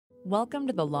Welcome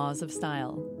to the Laws of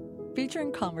Style,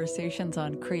 featuring conversations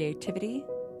on creativity,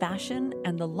 fashion,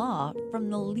 and the law from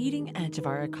the leading edge of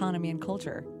our economy and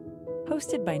culture.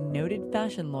 Hosted by noted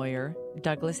fashion lawyer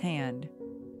Douglas Hand.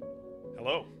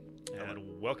 Hello,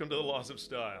 and welcome to the Laws of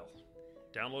Style.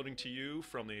 Downloading to you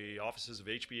from the offices of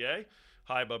HBA,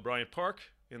 high above Bryant Park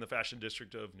in the Fashion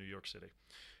District of New York City.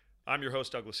 I'm your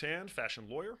host, Douglas Hand, fashion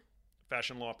lawyer,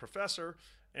 fashion law professor,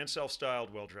 and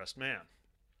self-styled, well-dressed man.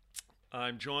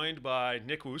 I'm joined by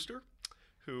Nick Wooster,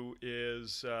 who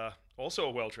is also a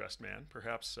well-dressed man,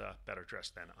 perhaps better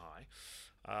dressed than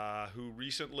I, who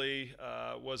recently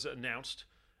was announced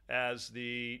as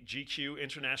the GQ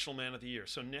International Man of the Year.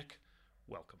 So, Nick,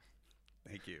 welcome.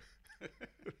 Thank you.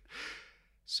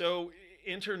 So,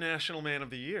 International Man of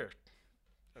the Year.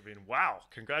 I mean, wow!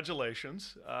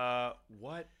 Congratulations.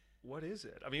 What is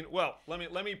it? I mean, well,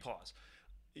 let me pause.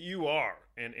 You are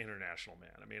an international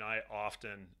man. I mean, I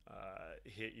often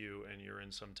hit you and you're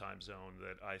in some time zone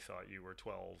that I thought you were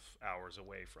 12 hours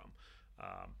away from.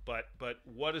 But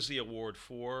what is the award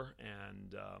for,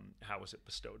 and how was it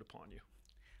bestowed upon you?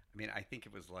 I mean, I think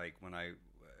it was like when I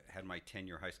had my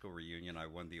 10-year high school reunion, I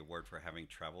won the award for having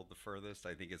traveled the furthest.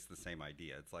 I think it's the same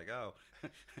idea. It's like, oh,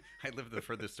 I lived the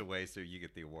furthest away, so you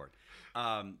get the award.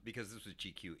 Because this was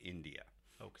GQ India.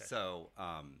 Okay. So...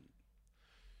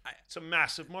 it's a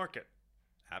massive market.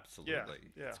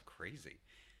 Absolutely. Yeah. It's crazy.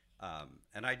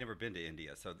 And I'd never been to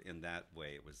India. So in that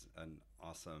way, it was an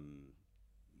awesome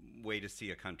way to see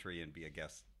a country and be a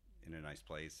guest in a nice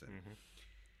place. And,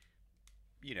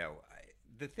 you know,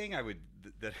 the thing I would,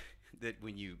 that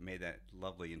when you made that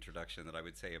lovely introduction that I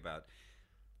would say about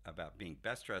being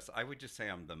best dressed, I would just say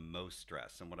I'm the most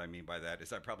dressed. And what I mean by that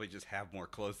is I probably just have more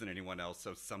clothes than anyone else,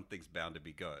 so something's bound to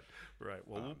be good. Right.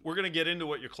 Well, we're going to get into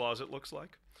what your closet looks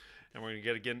like, and we're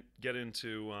going to get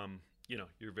into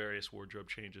your various wardrobe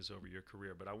changes over your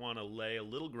career. But I want to lay a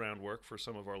little groundwork for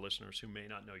some of our listeners who may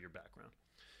not know your background.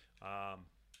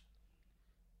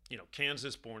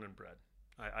 Kansas born and bred.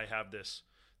 I have this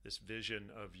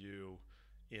vision of you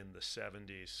in the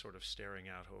 70s, sort of staring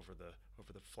out over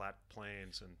the flat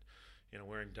plains and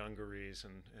wearing dungarees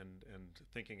and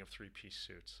thinking of three-piece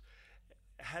suits.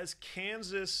 Has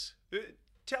Kansas,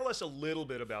 tell us a little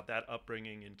bit about that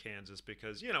upbringing in Kansas,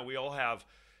 because we all have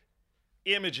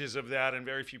images of that and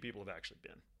very few people have actually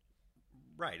been.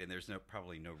 Right, and there's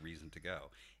probably no reason to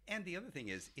go. And the other thing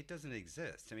is, it doesn't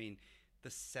exist. I mean, the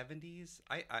 70s,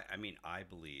 I mean, I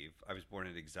believe I was born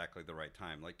at exactly the right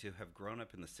time. Like, to have grown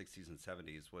up in the 60s and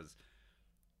 70s was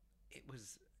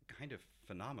kind of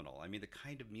phenomenal. I mean, the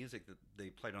kind of music that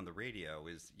they played on the radio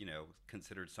is,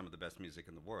 considered some of the best music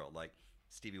in the world. Like,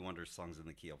 Stevie Wonder's Songs in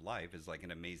the Key of Life is like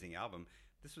an amazing album.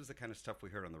 This was the kind of stuff we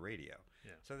heard on the radio.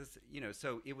 Yeah. So this,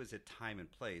 so it was a time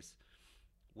and place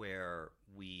where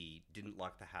we didn't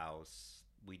lock the house.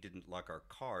 We didn't lock our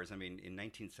cars. I mean, in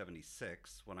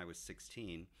 1976, when I was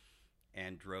 16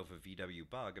 and drove a VW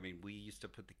Bug, I mean, we used to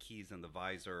put the keys in the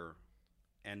visor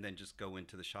and then just go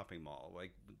into the shopping mall.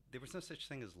 Like, there was no such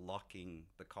thing as locking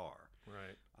the car.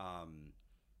 Right.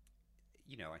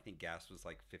 I think gas was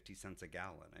like 50 cents a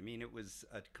gallon. I mean, it was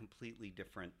a completely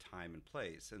different time and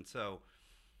place. And so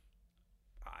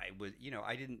I was,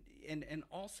 I didn't, and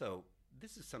also,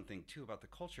 this is something too about the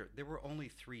culture. There were only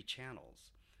 3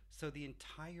 channels. So the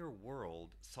entire world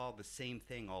saw the same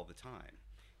thing all the time.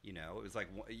 It was like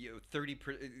 30.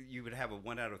 You would have a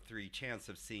 1 out of 3 chance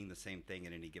of seeing the same thing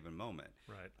at any given moment.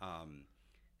 Right.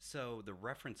 So the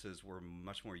references were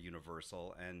much more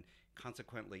universal, and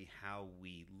consequently, how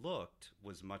we looked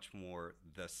was much more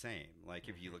the same. Like,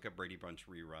 if you look at Brady Bunch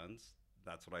reruns,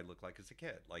 that's what I looked like as a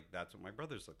kid. Like, that's what my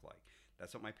brothers looked like.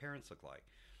 That's what my parents looked like.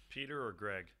 Peter or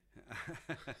Greg?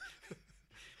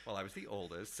 Well, I was the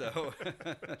oldest, so...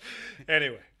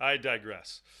 Anyway, I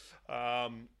digress.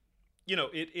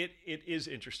 It is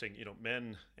interesting,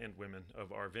 men and women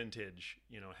of our vintage,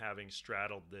 having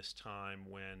straddled this time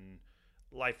when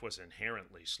life was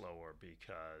inherently slower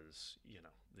because,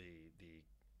 the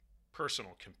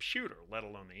personal computer, let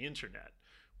alone the internet,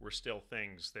 were still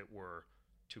things that were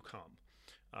to come.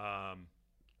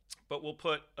 But we'll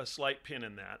put a slight pin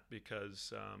in that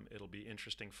because it'll be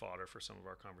interesting fodder for some of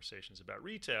our conversations about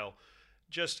retail.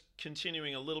 Just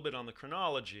continuing a little bit on the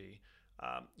chronology,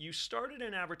 you started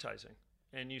in advertising,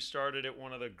 and you started at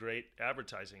one of the great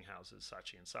advertising houses,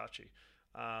 Saatchi & Saatchi.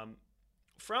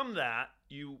 From that,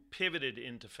 you pivoted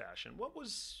into fashion. What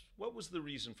was the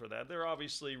reason for that? They're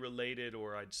obviously related,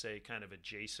 or I'd say kind of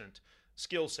adjacent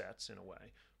skill sets in a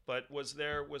way. But was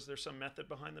there some method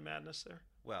behind the madness there?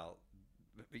 Well,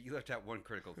 you left out one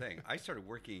critical thing. I started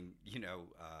working,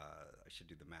 I should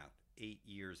do the math, 8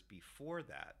 years before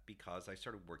that because I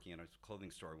started working in a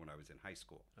clothing store when I was in high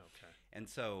school. Okay.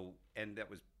 And that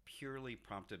was purely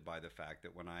prompted by the fact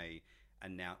that when I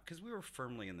announced, because we were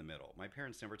firmly in the middle. My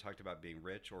parents never talked about being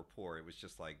rich or poor. It was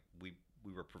just like we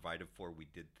were provided for, we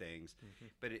did things.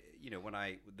 But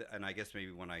and I guess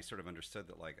maybe when I sort of understood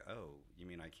that, like, oh, you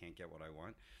mean I can't get what I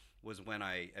want, was when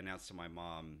I announced to my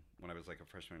mom when I was like a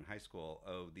freshman in high school,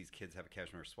 oh, these kids have a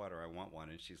cashmere sweater, I want one.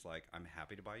 And she's like, I'm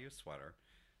happy to buy you a sweater,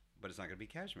 but it's not going to be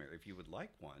cashmere. If you would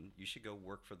like one, you should go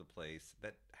work for the place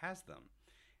that has them.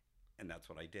 And that's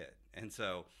what I did. And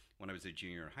so when I was a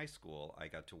junior in high school, I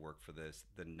got to work for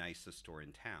the nicest store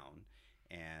in town.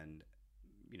 And,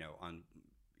 on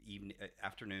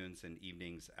afternoons and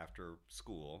evenings after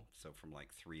school, so from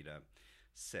like 3 to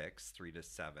 6, 3 to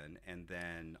 7, and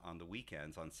then on the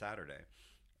weekends on Saturday.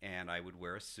 And I would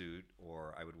wear a suit,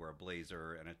 or I would wear a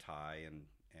blazer and a tie and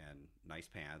nice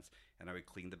pants, and I would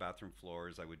clean the bathroom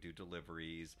floors. I would do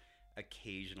deliveries.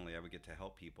 Occasionally I would get to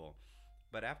help people.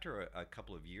 But after a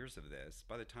couple of years of this,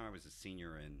 by the time I was a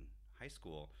senior in high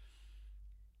school,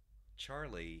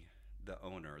 Charlie, the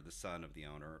owner, the son of the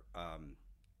owner,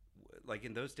 like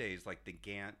in those days, like the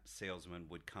Gant salesman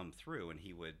would come through, and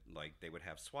they would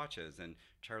have swatches, and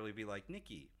Charlie would be like,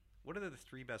 Nikki, what are the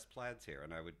 3 best plaids here?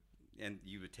 And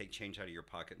you would take change out of your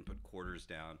pocket and put quarters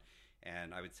down,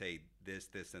 and I would say this,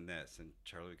 this, and this, and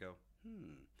Charlie would go,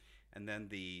 And then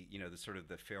the sort of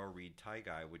the Farrell Reed tie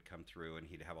guy would come through, and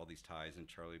he'd have all these ties, and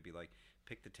Charlie would be like,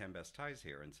 pick the 10 best ties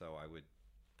here. And so I would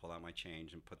pull out my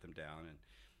change and put them down,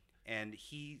 and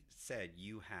he said,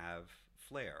 you have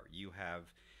flair,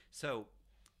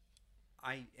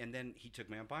 and then he took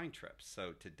me on buying trips,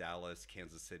 so to Dallas,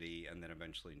 Kansas City, and then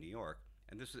eventually New York.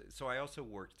 And so I also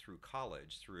worked through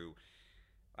college.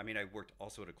 I worked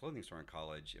also at a clothing store in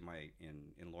college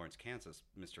in Lawrence, Kansas,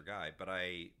 Mr. Guy. But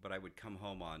I would come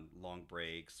home on long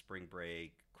breaks, spring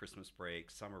break, Christmas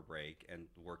break, summer break, and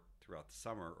work throughout the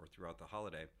summer or throughout the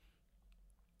holiday.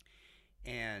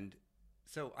 And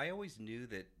so I always knew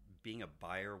that being a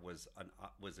buyer was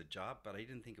a job, but I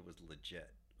didn't think it was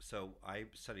legit. So I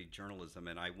studied journalism,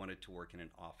 and I wanted to work in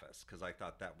an office because I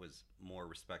thought that was more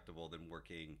respectable than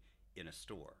working in a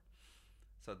store.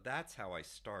 So that's how I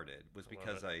started, was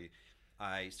because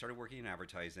I started working in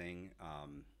advertising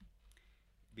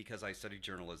because I studied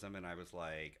journalism, and I was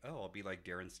like, oh, I'll be like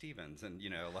Darren Stevens, and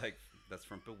like that's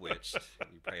from Bewitched.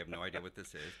 You probably have no idea what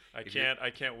this is. I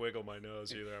can't wiggle my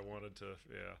nose either. I wanted to,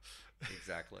 yeah.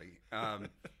 Exactly.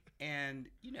 And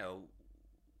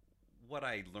what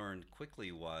I learned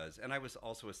quickly was, and I was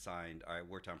also assigned, I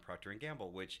worked on Procter &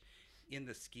 Gamble, which in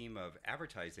the scheme of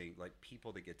advertising, like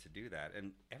people that get to do that,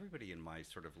 and everybody in my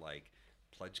sort of like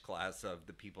pledge class of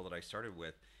the people that I started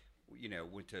with,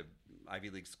 went to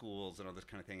Ivy League schools and all this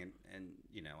kind of thing, and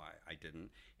I didn't.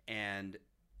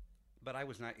 But I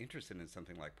was not interested in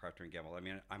something like Procter & Gamble.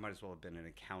 I might as well have been an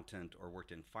accountant or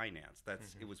worked in finance.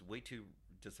 It was way too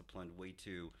disciplined, way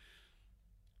too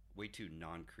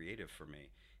non-creative for me.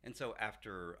 And so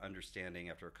after understanding,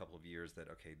 after a couple of years, that,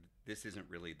 okay, this isn't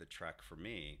really the track for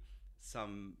me,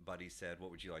 somebody said,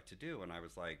 what would you like to do? And I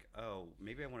was like, oh,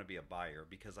 maybe I want to be a buyer,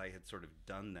 because I had sort of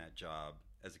done that job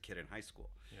as a kid in high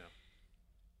school. Yeah.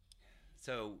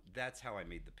 So that's how I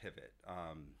made the pivot.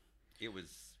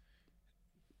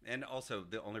 And also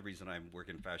the only reason I'm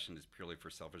working in fashion is purely for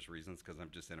selfish reasons, because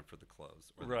I'm just in it for the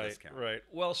clothes or the discount. Right.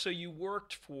 Well, so you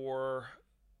worked for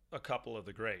a couple of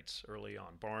the greats early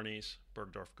on, Barney's,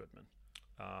 Bergdorf Goodman.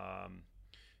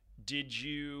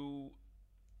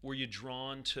 Were you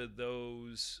drawn to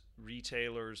those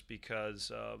retailers because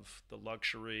of the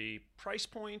luxury price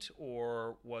point,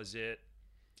 or was it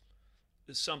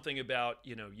something about,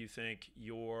 you think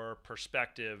your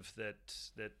perspective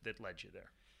that led you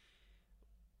there?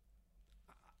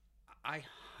 I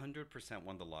 100%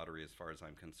 won the lottery as far as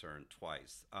I'm concerned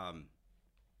twice.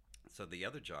 So the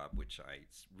other job, which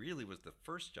really was the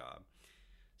first job.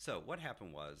 So what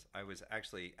happened was, I was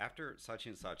actually, after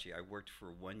Saatchi & Saatchi, I worked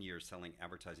for 1 year selling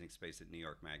advertising space at New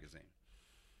York Magazine.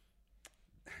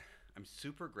 I'm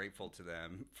super grateful to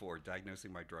them for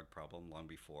diagnosing my drug problem long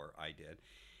before I did.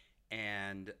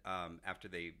 And after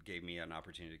they gave me an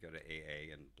opportunity to go to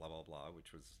AA and blah, blah, blah,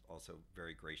 which was also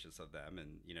very gracious of them.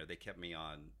 And, they kept me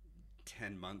on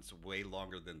 10 months, way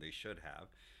longer than they should have.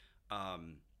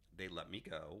 They let me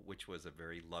go, which was a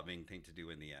very loving thing to do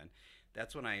in the end.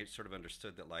 That's when I sort of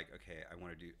understood that, like, okay,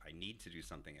 I need to do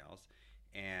something else.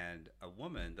 And a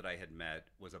woman that I had met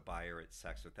was a buyer at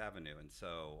Saks Fifth Avenue. And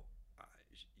so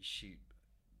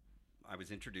I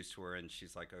was introduced to her, and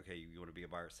she's like, okay, you want to be a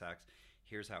buyer at Saks?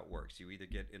 Here's how it works. You either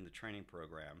get in the training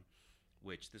program,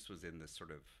 which this was in the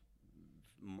sort of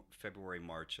February,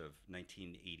 March of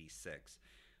 1986.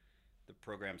 The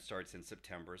program starts in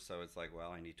September, so it's like,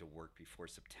 well, I need to work before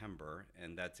September,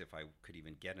 and that's if I could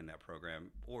even get in that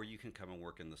program. Or you can come and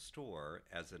work in the store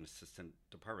as an assistant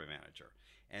department manager.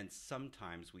 And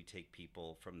sometimes we take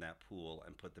people from that pool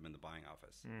and put them in the buying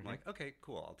office. I'm like, okay,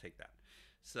 cool, I'll take that.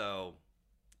 So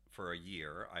for a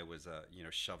year, I was,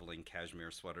 shoveling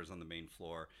cashmere sweaters on the main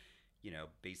floor,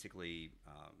 basically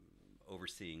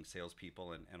overseeing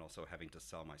salespeople and also having to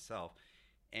sell myself.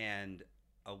 And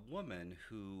a woman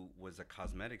who was a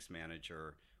cosmetics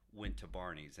manager went to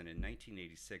Barney's, and in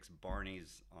 1986,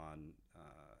 Barney's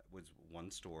was one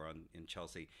store in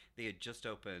Chelsea. They had just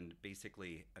opened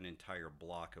basically an entire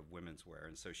block of women's wear,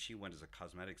 and so she went as a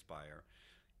cosmetics buyer,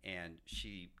 and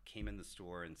she came in the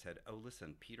store and said, "Oh,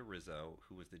 listen, Peter Rizzo,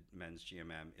 who was the men's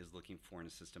GMM, is looking for an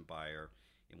assistant buyer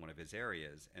in one of his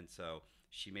areas," and so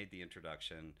she made the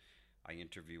introduction. I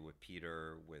interviewed with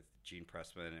Peter, with Gene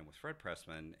Pressman, and with Fred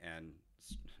Pressman, and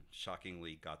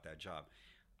shockingly got that job.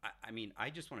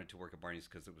 I just wanted to work at Barney's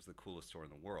because it was the coolest store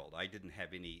in the world. I didn't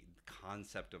have any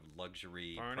concept of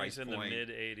luxury. Barney's price in point. the mid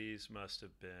 '80s must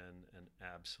have been an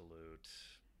absolute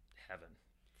heaven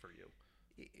for you.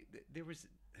 There was,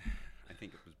 I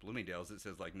think it was Bloomingdale's that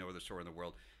says like no other store in the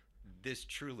world. This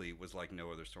truly was like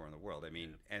no other store in the world.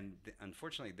 And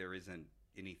unfortunately there isn't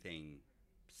anything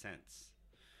since.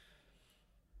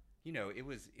 It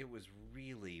was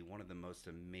really one of the most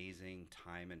amazing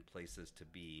time and places to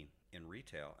be in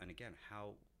retail. And again,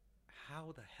 how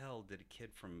the hell did a kid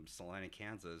from Salina,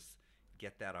 Kansas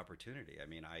get that opportunity?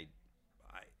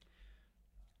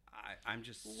 I'm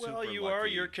just super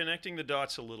lucky. You're connecting the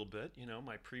dots a little bit.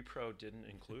 My pre-pro didn't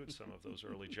include some of those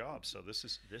early jobs, so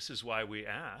this is why we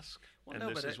ask,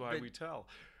 this is why we tell.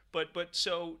 But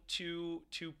so to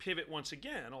pivot once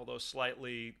again, although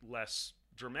slightly less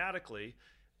dramatically,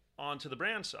 onto the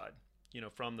brand side,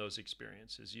 from those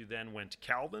experiences. You then went to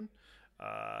Calvin,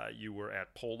 you were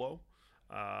at Polo,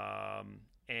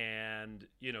 and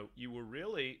you were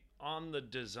really on the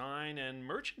design and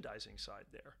merchandising side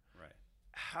there. Right.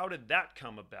 How did that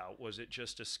come about? Was it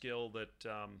just a skill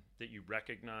that you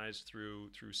recognized through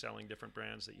selling different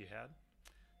brands that you had?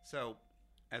 So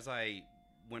as I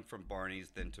went from Barney's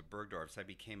then to Bergdorf's, I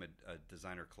became a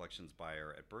designer collections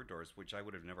buyer at Bergdorf's, which I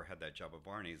would have never had that job at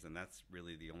Barney's, and that's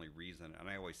really the only reason. And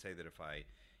I always say that if I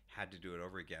had to do it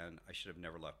over again, I should have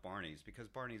never left Barney's, because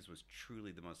Barney's was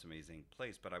truly the most amazing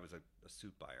place, but I was a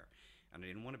suit buyer, and I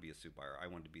didn't want to be a suit buyer. I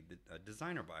wanted to be a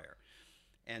designer buyer.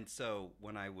 And so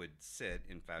when I would sit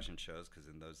in fashion shows, because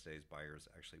in those days buyers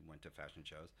actually went to fashion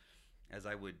shows, as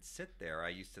I would sit there, I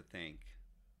used to think,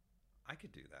 I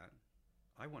could do that.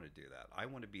 I want to do that. I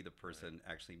want to be the person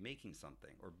actually making something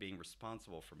or being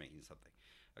responsible for making something.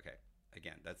 Okay,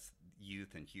 again, that's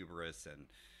youth and hubris and,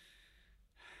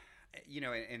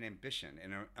 and ambition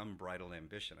and unbridled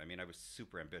ambition. I was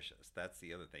super ambitious. That's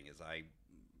the other thing is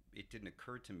it didn't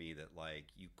occur to me that like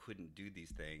you couldn't do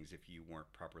these things if you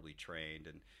weren't properly trained.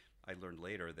 And I learned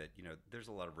later that, there's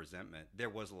a lot of resentment. There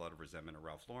was a lot of resentment at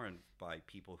Ralph Lauren by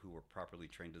people who were properly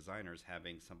trained designers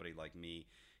having somebody like me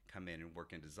come in and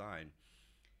work in design.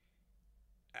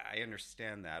 I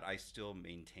understand that. I still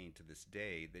maintain to this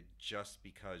day that just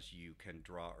because you can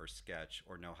draw or sketch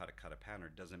or know how to cut a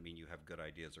pattern doesn't mean you have good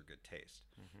ideas or good taste.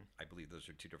 Mm-hmm. I believe those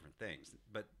are two different things.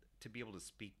 But to be able to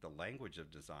speak the language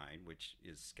of design, which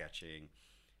is sketching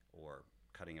or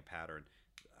cutting a pattern,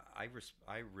 I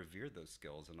revere those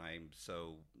skills, and I'm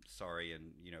so sorry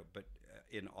and but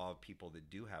in awe of people that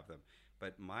do have them.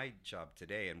 But my job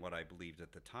today, and what I believed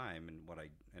at the time,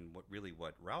 and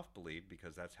what Ralph believed,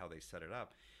 because that's how they set it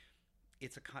up,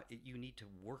 you need to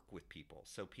work with people.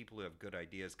 So people who have good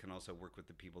ideas can also work with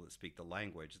the people that speak the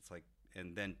language. It's like,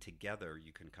 and then together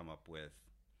you can come up with,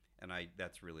 and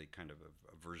that's really kind of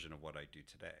a version of what I do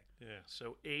today. Yeah.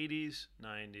 So 80s,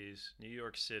 90s, New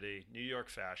York City, New York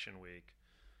Fashion Week.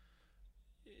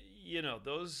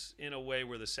 Those in a way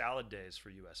were the salad days for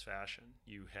U.S. fashion.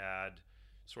 You had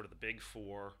sort of the big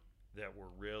four that were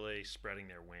really spreading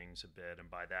their wings a bit, and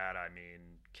by that I mean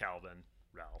Calvin,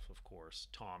 Ralph, of course,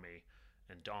 Tommy,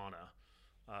 and Donna,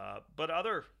 but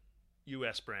other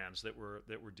U.S. brands that were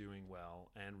doing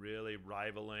well and really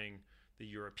rivaling the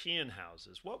European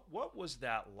houses. What was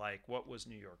that like? What was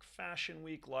New York Fashion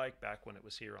Week like back when it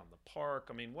was here on the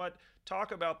Park?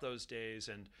 Talk about those days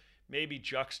and maybe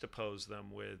juxtapose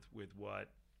them with what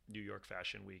New York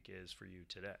Fashion Week is for you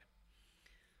today.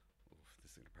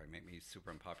 This is going to probably make me super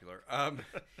unpopular.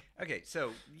 Okay,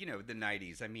 so, the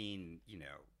 90s,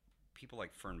 people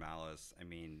like Fern Malice,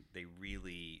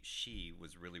 she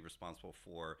was really responsible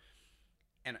for,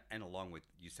 and along with,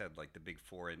 you said, like the big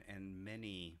four, and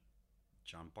many,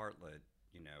 John Bartlett,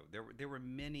 There were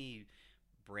many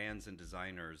brands and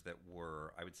designers that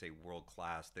were, I would say, world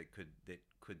class, that could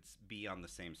be on the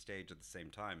same stage at the same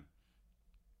time.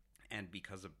 And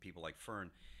because of people like Fern,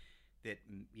 that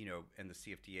and the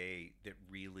CFDA, that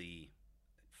really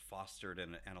fostered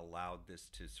and allowed this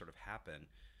to sort of happen.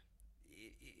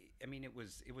 It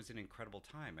was an incredible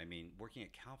time. I mean, working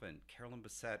at Calvin, Carolyn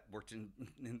Bessette worked in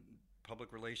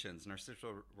public relations.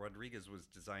 Narciso Rodriguez was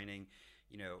designing,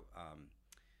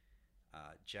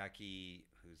 Jackie,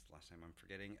 whose last name I'm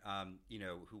forgetting,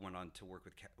 who went on to work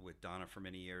with Donna for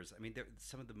many years. I mean,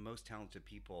 some of the most talented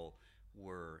people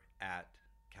were at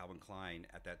Calvin Klein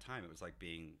at that time. It was like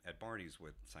being at Barney's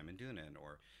with Simon Doonan,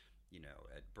 or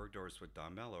at Bergdorf's with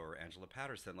Don Mello or Angela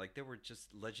Patterson. Like, there were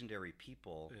just legendary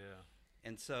people. Yeah.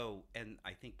 And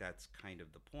I think that's kind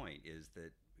of the point, is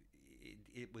that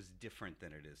it was different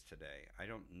than it is today. I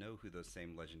don't know who those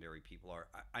same legendary people are.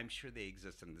 I'm sure they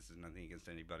exist, and this is nothing against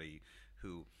anybody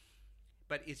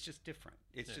but it's just different.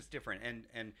 It's just different.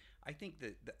 And I think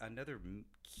that another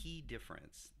key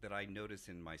difference that I notice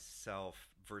in myself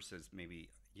versus maybe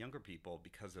younger people,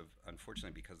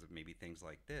 unfortunately because of maybe things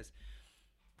like this,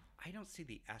 I don't see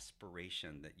the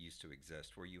aspiration that used to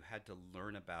exist, where you had to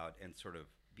learn about and sort of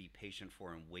be patient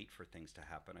for and wait for things to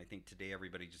happen. I think today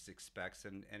everybody just expects,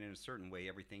 and in a certain way,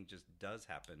 everything just does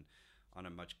happen on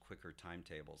a much quicker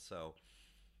timetable. So,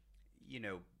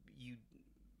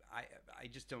 I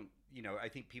just don't, I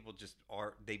think people just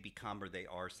they become, or they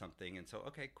are something. And so,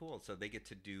 okay, cool. So they get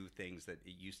to do things that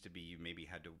it used to be you maybe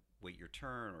had to wait your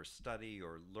turn or study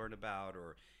or learn about,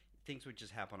 or things would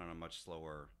just happen on a much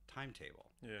slower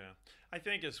timetable. Yeah. I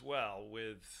think as well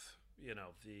with,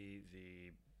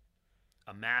 the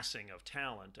amassing of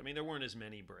talent. I mean, there weren't as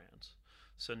many brands.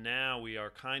 So now we are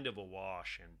kind of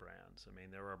awash in brands. I mean,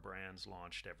 there are brands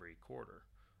launched every quarter.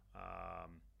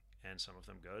 And some of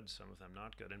them good, some of them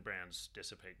not good. And brands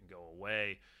dissipate and go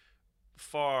away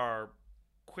far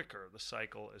quicker. The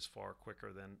cycle is far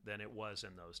quicker than it was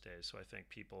in those days. So I think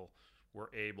people were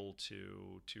able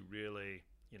to really,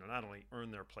 not only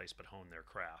earn their place, but hone their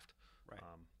craft. Right.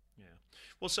 Yeah.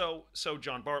 Well, so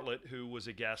John Bartlett, who was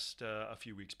a guest a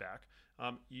few weeks back,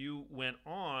 you went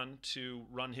on to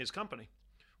run his company,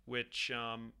 which,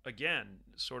 again,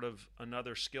 sort of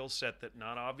another skill set that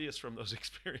not obvious from those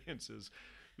experiences.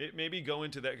 Maybe go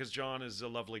into that, because John is a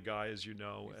lovely guy, as you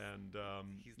know, and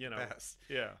he's the best.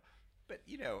 Yeah. But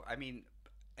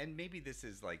and maybe this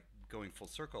is like going full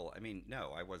circle. I mean,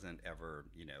 no, I wasn't ever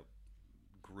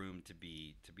groomed to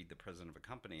be the president of a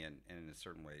company, and in a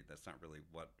certain way, that's not really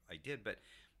what I did. But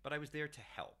I was there to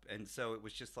help, and so it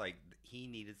was just like he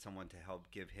needed someone to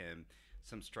help give him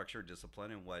some structure,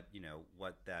 discipline, and what he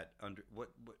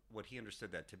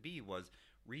understood that to be was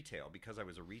retail. Because I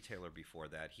was a retailer before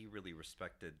that, he really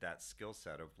respected that skill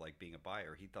set of like being a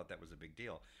buyer. He thought that was a big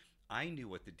deal. I knew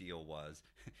what the deal was,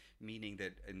 meaning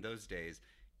that in those days,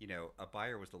 a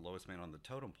buyer was the lowest man on the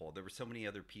totem pole. There were so many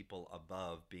other people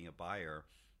above being a buyer,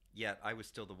 yet I was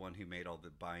still the one who made all the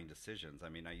buying decisions. I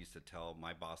mean, I used to tell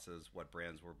my bosses what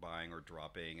brands were buying or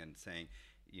dropping, and saying,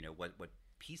 what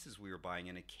pieces we were buying,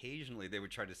 and occasionally they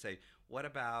would try to say, what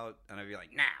about, and I'd be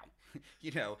like, now,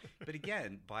 but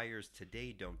again, buyers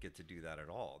today don't get to do that at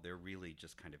all. They're really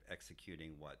just kind of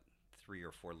executing what 3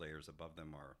 or 4 layers above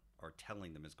them are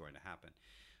telling them is going to happen.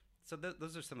 So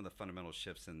those are some of the fundamental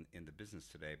shifts in the business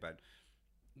today. But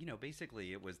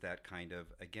basically it was that kind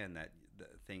of, again, that the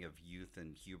thing of youth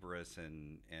and hubris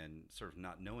and sort of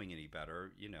not knowing any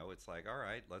better. It's like, all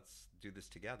right, let's do this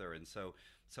together. And so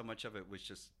much of it was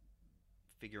just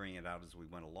figuring it out as we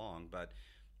went along. But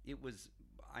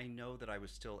I know that I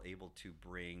was still able to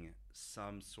bring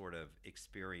some sort of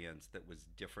experience that was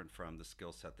different from the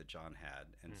skill set that John had.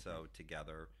 And so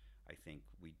together, I think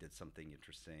we did something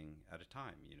interesting at a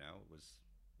time. It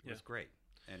was great.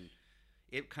 And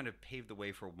it kind of paved the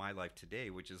way for my life today,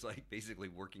 which is like basically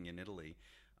working in Italy,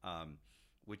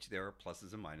 which there are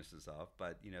pluses and minuses of.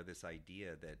 But, this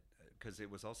idea that, because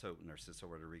it was also Narciso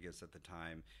Rodriguez at the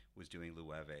time was doing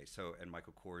Loewe, and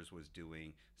Michael Kors was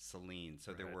doing Celine.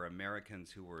 So there were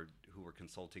Americans who were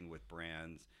consulting with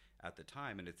brands at the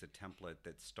time, and it's a template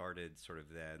that started sort of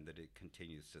then, that it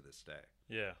continues to this day.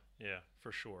 Yeah,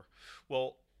 for sure.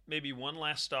 Well, maybe one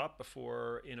last stop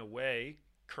before, in a way,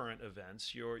 current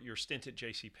events. Your stint at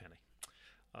JCPenney.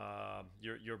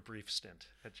 Your brief stint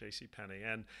at JCPenney.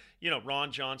 And,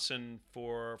 Ron Johnson,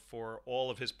 for all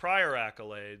of his prior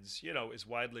accolades, is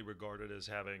widely regarded as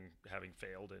having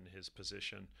failed in his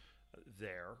position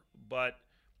there. But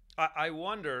I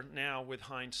wonder now, with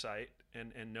hindsight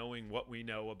and knowing what we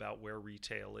know about where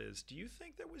retail is, do you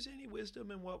think there was any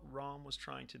wisdom in what Ron was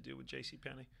trying to do with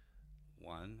JCPenney?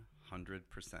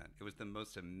 100%. It was the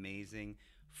most amazing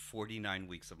 49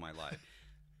 weeks of my life.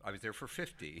 I was there for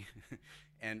 50,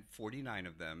 and 49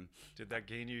 of them. Did that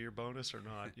gain you your bonus or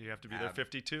not? You have to be there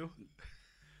 52?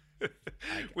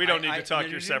 We don't need to talk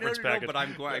your severance package. But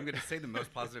I'm going to say the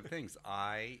most positive things.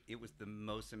 It was the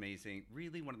most amazing,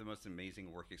 really one of the most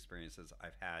amazing work experiences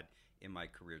I've had in my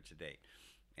career to date.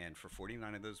 And for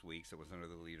 49 of those weeks, it was under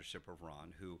the leadership of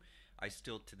Ron, who I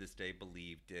still to this day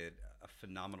believe did a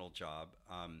phenomenal job.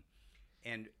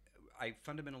 And I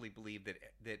fundamentally believe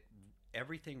that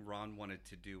everything Ron wanted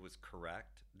to do was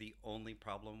correct. The only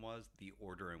problem was the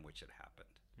order in which it happened.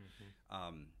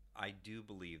 Mm-hmm. I do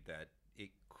believe that it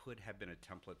could have been a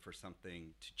template for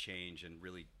something to change and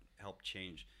really help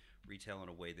change retail in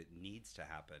a way that needs to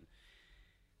happen.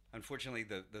 Unfortunately,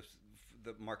 the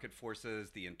market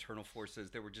forces, the internal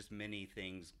forces, there were just many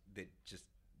things that just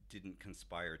didn't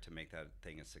conspire to make that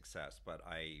thing a success. But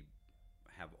I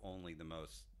have only the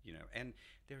most, and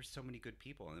there's so many good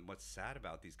people. And what's sad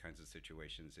about these kinds of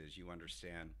situations is you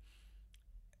understand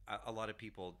a lot of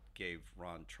people gave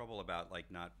Ron trouble about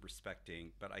not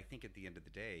respecting, but I think at the end of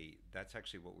the day, that's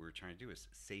actually what we were trying to do, is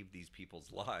save these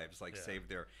people's lives, save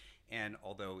their, and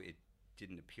although it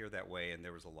didn't appear that way and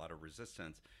there was a lot of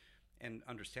resistance, and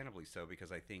understandably so,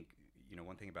 because I think,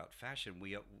 one thing about fashion,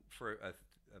 for a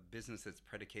business that's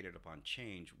predicated upon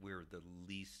change, we're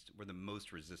the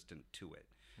most resistant to it.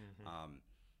 Mm-hmm.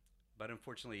 But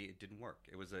unfortunately, it didn't work.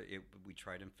 We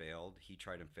tried and failed. He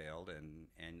tried and failed,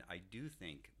 and I do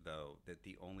think, though, that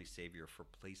the only savior for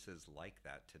places like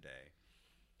that today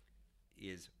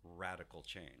is radical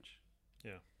change.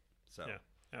 Yeah. So. Yeah,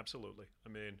 absolutely. I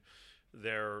mean,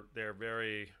 they're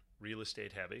very real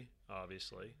estate heavy,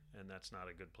 obviously, and that's not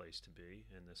a good place to be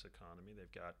in this economy.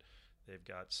 They've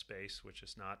got space which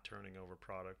is not turning over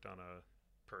product on a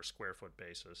per square foot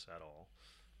basis at all.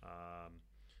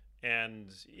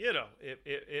 And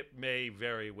it may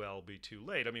very well be too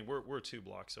late. I mean, we're 2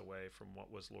 blocks away from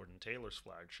what was Lord & Taylor's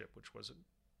flagship, which was a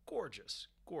gorgeous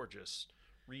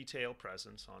retail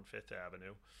presence on Fifth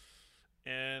Avenue,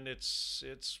 and it's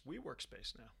WeWork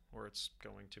space now, or it's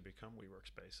going to become WeWork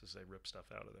space as they rip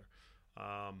stuff out of there.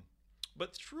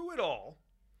 But through it all,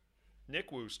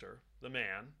 Nick Wooster, the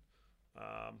man,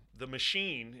 the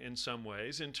machine in some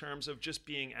ways, in terms of just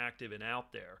being active and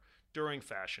out there during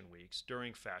fashion weeks,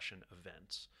 during fashion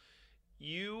events,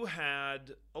 you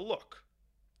had a look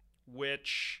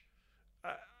which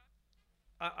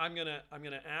I'm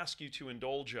gonna ask you to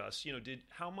indulge us.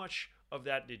 How much of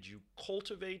that did you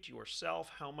cultivate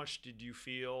yourself? How much did you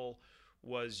feel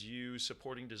was you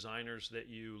supporting designers that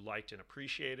you liked and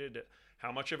appreciated?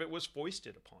 How much of it was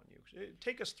foisted upon you?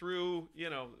 Take us through,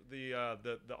 the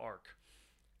arc.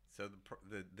 So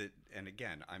and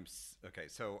again, okay.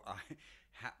 So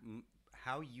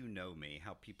how you know me,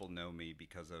 how people know me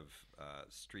because of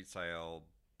street style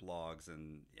blogs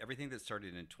and everything that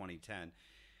started in 2010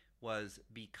 was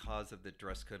because of the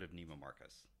dress code of Neiman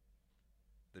Marcus.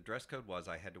 The dress code was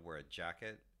I had to wear a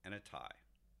jacket and a tie.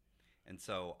 And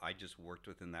so I just worked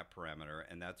within that parameter,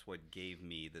 and that's what gave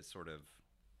me the sort of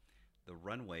the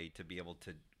runway to be able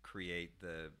to create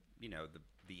the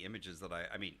images that I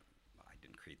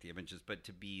didn't create the images, but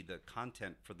to be the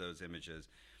content for those images.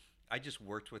 I just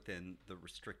worked within the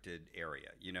restricted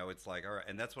area. It's like, all right,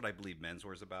 and that's what I believe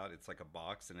menswear is about. It's like a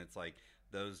box, and it's like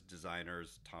those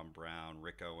designers, Tom Brown,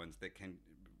 Rick Owens,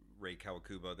 Ray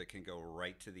Kawakubo, that can go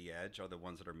right to the edge are the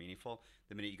ones that are meaningful.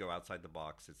 The minute you go outside the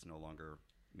box, it's no longer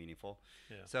meaningful.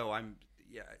 Yeah. So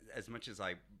as much as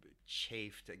I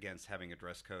chafed against having a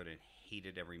dress code and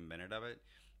hated every minute of it,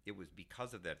 it was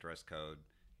because of that dress code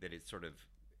that it sort of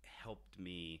helped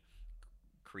me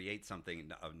create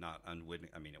something of not unwitting.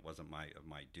 I mean, it wasn't my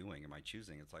doing or my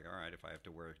choosing. It's like, all right, if I have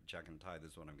to wear a jacket and tie,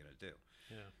 this is what I'm going to do.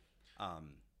 Yeah.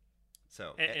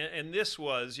 And this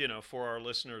was, for our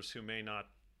listeners who may not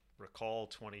recall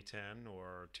 2010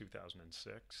 or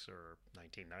 2006 or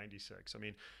 1996. I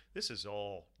mean, this is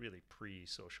all really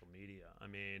pre-social media. I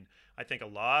mean, I think a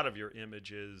lot of your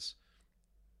images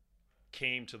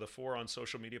came to the fore on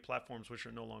social media platforms which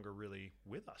are no longer really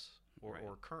with us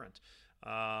or current.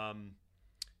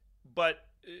 But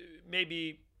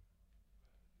maybe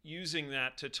using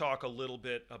that to talk a little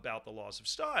bit about the laws of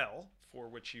style, for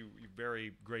which you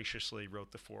very graciously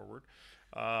wrote the foreword.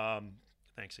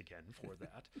 Thanks again for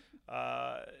that.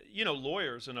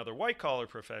 Lawyers and other white-collar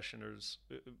professionals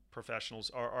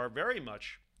are very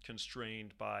much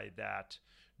constrained by that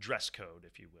dress code,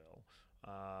 if you will,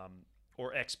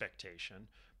 or expectation.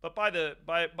 But by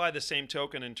the same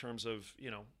token, in terms of,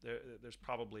 there's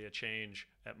probably a change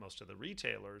at most of the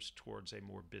retailers towards a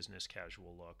more business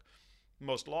casual look.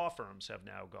 Most law firms have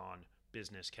now gone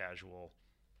business casual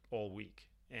all week.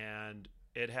 And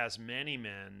it has many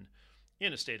men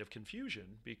in a state of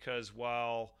confusion because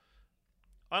while,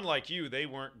 unlike you, they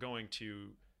weren't going to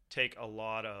take a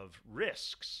lot of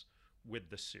risks with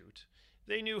the suit,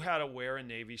 they knew how to wear a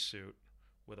navy suit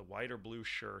with a white or blue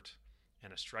shirt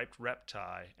and a striped rep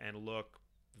tie and look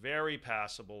very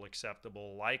passable,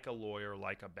 acceptable, like a lawyer,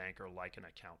 like a banker, like an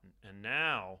accountant. And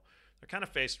now they're kind of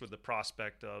faced with the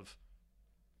prospect of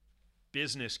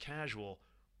business casual,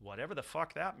 whatever the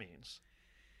fuck that means.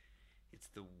 It's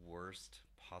the worst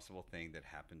possible thing that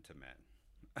happened to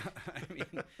men. I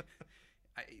mean,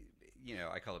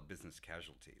 I call it business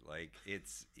casualty. Like,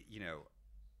 it's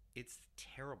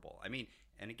terrible. I mean,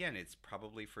 and again, it's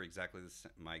probably for exactly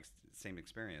my same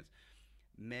experience.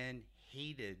 Men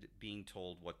hated being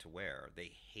told what to wear.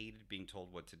 They hated being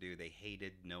told what to do. They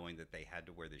hated knowing that they had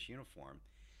to wear this uniform.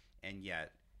 And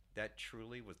yet, that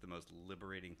truly was the most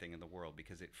liberating thing in the world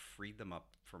because it freed them up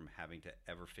from having to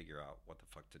ever figure out what the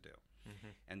fuck to do. Mm-hmm.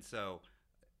 And so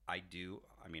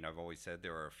I've always said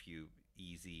there are a few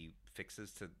easy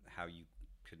fixes to how you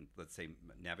can, let's say,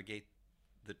 navigate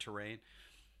the terrain.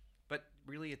 But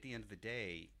really, at the end of the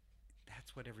day,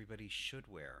 that's what everybody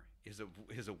should wear is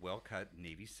a well-cut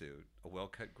navy suit, a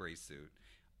well-cut gray suit,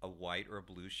 a white or a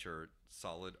blue shirt,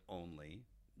 solid only,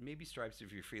 maybe stripes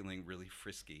if you're feeling really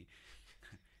frisky,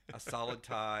 a solid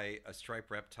tie, a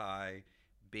striped rep tie,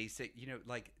 basic,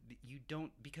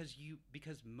 because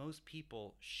most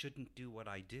people shouldn't do what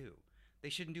I do. They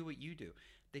shouldn't do what you do.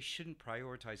 They shouldn't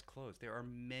prioritize clothes. There are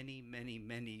many, many,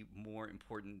 many more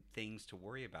important things to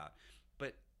worry about.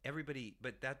 But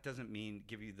that doesn't mean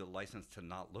give you the license to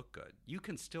not look good. You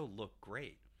can still look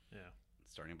great. Yeah.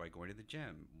 Starting by going to the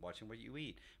gym, watching what you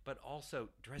eat, but also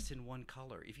dress in one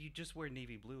color. If you just wear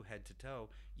navy blue head to toe,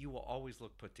 you will always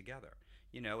look put together.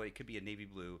 It could be a navy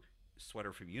blue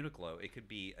sweater from Uniqlo. It could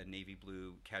be a navy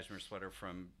blue cashmere sweater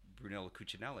from Brunello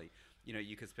Cucinelli.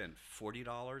 You could spend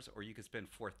 $40 or you could spend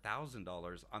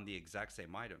 $4,000 on the exact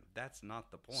same item. That's not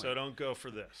the point. So don't go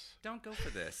for this. Don't go for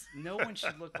this. No one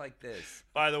should look like this.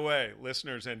 By the way,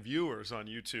 listeners and viewers on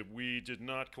YouTube, we did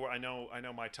not. I know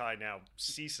my tie now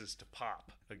ceases to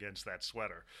pop against that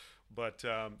sweater, but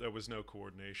there was no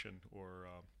coordination or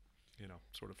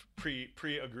sort of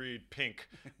pre-agreed pink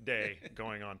day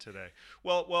going on today.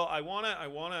 Well, I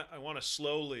wanna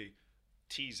slowly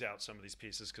tease out some of these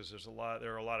pieces because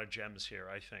there are a lot of gems here,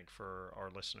 I think, for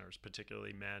our listeners,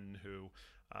 particularly men who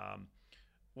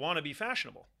want to be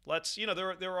fashionable.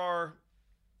 There are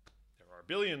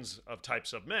billions of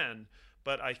types of men,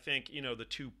 but I think the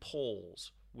two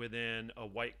poles within a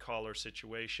white collar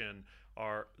situation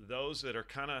are those that are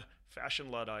kind of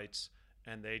fashion Luddites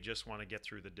and they just want to get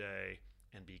through the day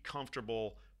and be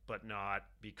comfortable but not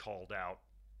be called out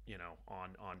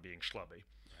on being schlubby.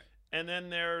 And then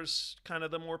there's kind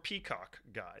of the more peacock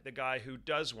guy, the guy who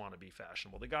does want to be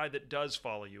fashionable, the guy that does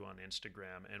follow you on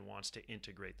Instagram and wants to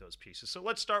integrate those pieces. So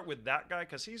let's start with that guy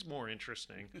because he's more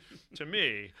interesting to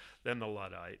me than the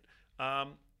Luddite.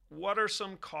 What are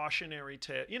some cautionary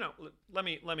tales? Let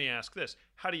me ask this.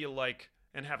 How do you like,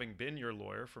 and having been your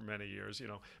lawyer for many years,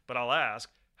 but I'll ask,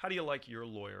 how do you like your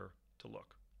lawyer to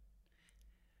look?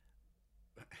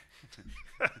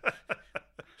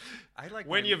 I like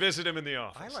when you visit him in the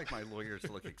office. I like my lawyers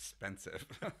to look expensive.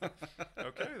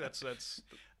 Okay, that's.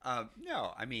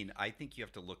 No, I mean, I think you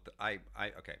have to look.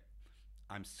 Okay,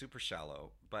 I'm super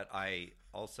shallow, but I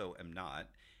also am not.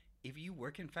 If you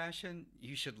work in fashion,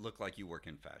 you should look like you work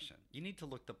in fashion. You need to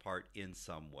look the part in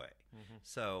some way. Mm-hmm.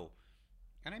 So,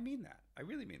 and I mean that. I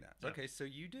really mean that. Yeah. Okay, so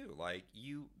you do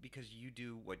because you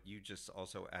do what you just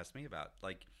also asked me about,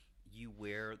 like. You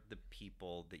wear the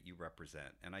people that you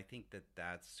represent. And I think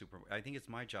that's super. I think it's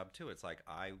my job too. It's like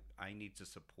I need to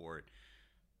support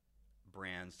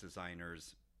brands,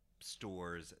 designers,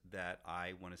 stores that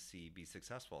I want to see be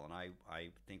successful. And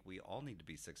I think we all need to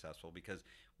be successful because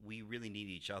we really need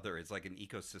each other. It's like an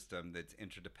ecosystem that's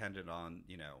interdependent on,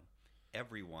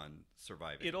 everyone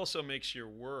surviving. It also makes your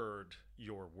word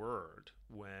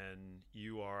when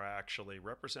you are actually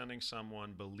representing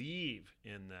someone, believe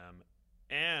in them,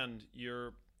 and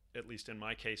you're, at least in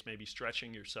my case, maybe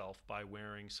stretching yourself by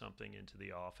wearing something into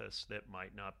the office that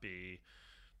might not be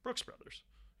Brooks Brothers.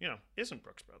 Isn't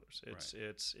Brooks Brothers.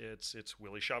 It's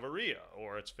Willie Chavaria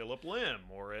or it's Philip Lim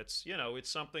or it's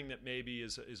something that maybe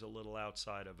is a little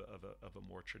outside of a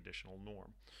more traditional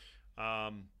norm.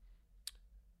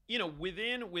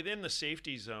 Within the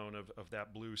safety zone of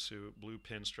that blue suit, blue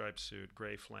pinstripe suit,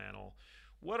 gray flannel.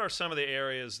 What are some of the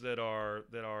areas that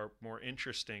are more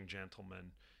interesting,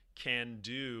 gentlemen, can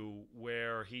do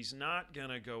where he's not going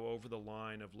to go over the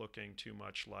line of looking too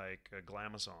much like a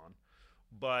glamazon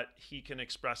but he can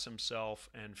express himself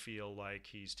and feel like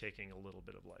he's taking a little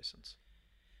bit of license.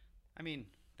 I mean,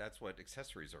 that's what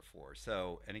accessories are for.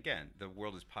 So, and again, the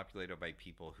world is populated by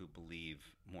people who believe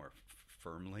more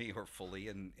firmly or fully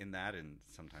in that, and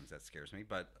sometimes that scares me.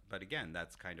 But again,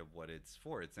 that's kind of what it's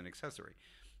for. It's an accessory.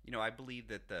 I believe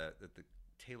that the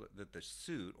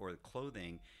suit or the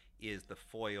clothing is the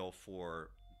foil for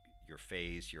your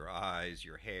face, your eyes,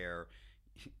 your hair,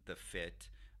 the fit.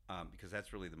 Because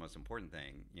that's really the most important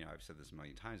thing. I've said this a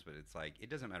million times, but it's like, it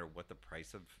doesn't matter what the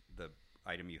price of the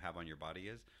item you have on your body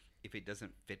is. If it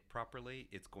doesn't fit properly,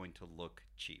 it's going to look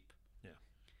cheap. Yeah.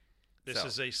 This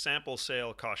is a sample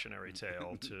sale cautionary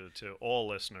tale to all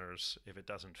listeners if it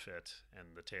doesn't fit. And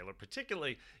the tailor,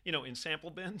 particularly, in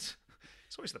sample bins,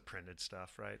 it's always the printed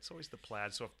stuff, right? It's always the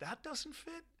plaid. So if that doesn't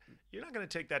fit, you're not going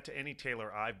to take that to any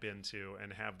tailor I've been to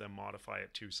and have them modify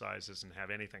it 2 sizes and have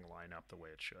anything line up the way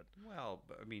it should. Well,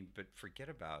 but forget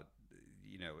about,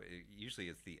 usually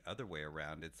it's the other way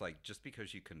around. It's like, just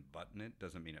because you can button it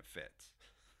doesn't mean it fits.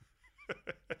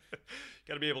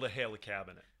 Got to be able to hail a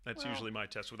cabinet. That's usually my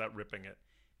test without ripping it.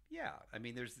 Yeah. I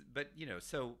mean,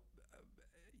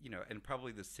 and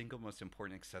probably the single most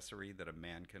important accessory that a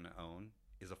man can own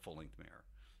is a full-length mirror.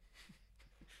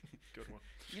 Good one.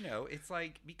 It's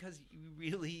like, because you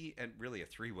really a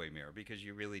 3-way mirror, because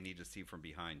you really need to see from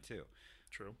behind too.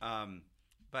 True.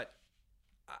 But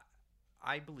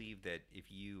I believe that if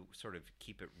you sort of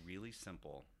keep it really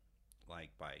simple, like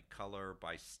by color,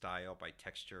 by style, by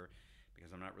texture,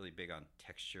 because I'm not really big on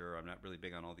texture, I'm not really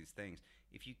big on all these things.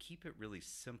 If you keep it really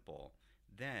simple,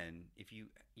 then if you,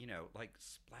 like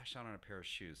splash out on a pair of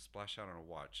shoes, splash out on a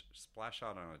watch, splash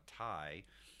out on a tie,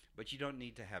 but you don't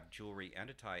need to have jewelry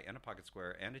and a tie and a pocket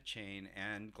square and a chain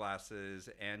and glasses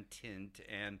and tint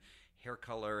and hair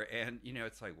color. And,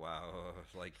 it's like, wow,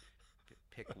 like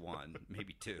pick one,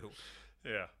 maybe 2.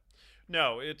 Yeah.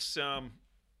 No, it's,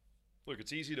 look,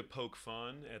 it's easy to poke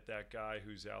fun at that guy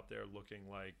who's out there looking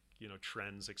like,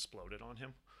 trends exploded on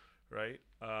him, right?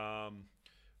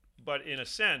 But in a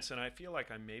sense, and I feel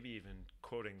like I'm maybe even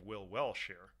quoting Will Welsh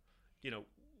here,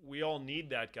 we all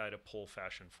need that guy to pull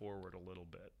fashion forward a little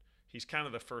bit. He's kind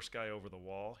of the first guy over the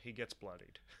wall. He gets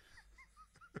bloodied,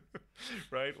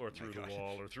 right? Or through the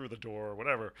wall or through the door or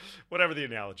whatever the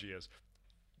analogy is.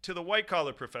 To the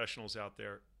white-collar professionals out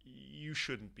there, you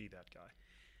shouldn't be that guy.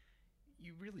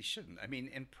 You really shouldn't. I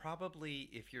mean, and probably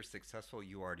if you're successful,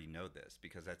 you already know this,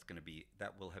 because that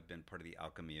will have been part of the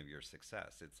alchemy of your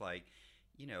success. It's like,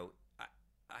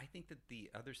 I think that the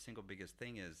other single biggest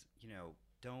thing is,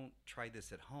 don't try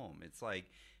this at home. It's like,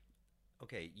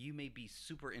 okay, you may be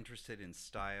super interested in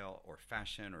style or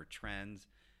fashion or trends.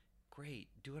 Great,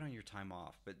 do it on your time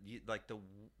off. But the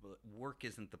work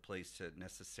isn't the place to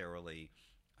necessarily,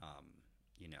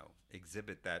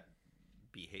 exhibit that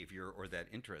behavior or that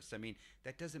interest. I mean,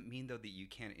 that doesn't mean though that you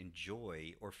can't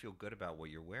enjoy or feel good about what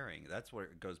you're wearing. That's where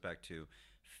it goes back to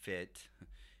fit,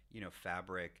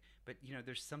 fabric. But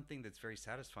there's something that's very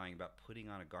satisfying about putting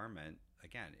on a garment.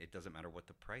 Again, it doesn't matter what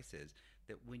the price is,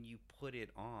 that when you put it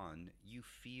on, you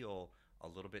feel a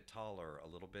little bit taller, a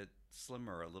little bit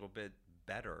slimmer, a little bit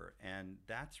better. And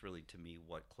that's really, to me,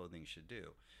 what clothing should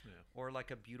do. Yeah. Or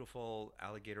like a beautiful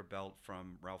alligator belt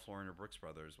from Ralph Lauren or Brooks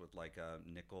Brothers with like a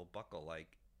nickel buckle,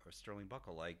 or sterling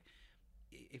buckle. Like,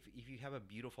 if you have a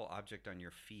beautiful object on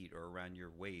your feet or around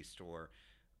your waist, or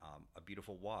a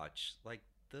beautiful watch, like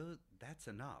that's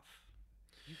enough.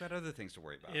 You've got other things to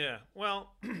worry about. Yeah,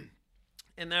 well,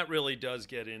 and that really does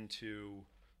get into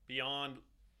beyond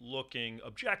looking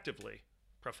objectively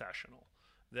professional,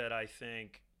 that I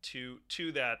think to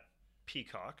that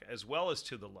peacock as well as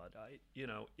to the Luddite,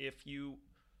 if you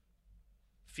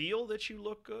feel that you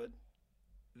look good,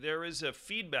 there is a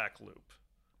feedback loop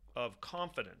of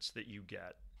confidence that you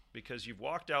get because you've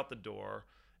walked out the door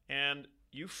and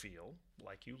you feel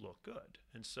like you look good.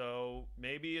 And so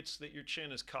maybe it's that your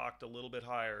chin is cocked a little bit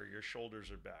higher, your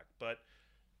shoulders are back, but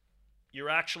you're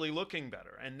actually looking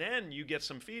better. And then you get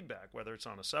some feedback, whether it's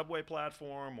on a subway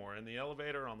platform or in the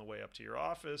elevator on the way up to your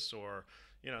office, or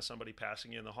somebody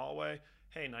passing you in the hallway.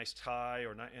 Hey, nice tie,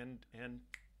 or not, and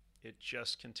it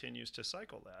just continues to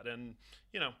cycle that. And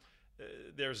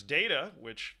there's data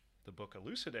which the book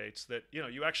elucidates that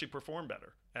you actually perform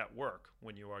better at work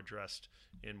when you are dressed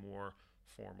in more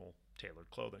formal, tailored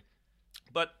clothing.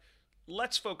 But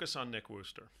let's focus on Nick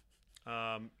Wooster.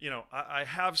 I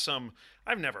have some.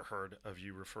 I've never heard of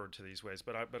you referred to these ways,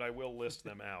 but I will list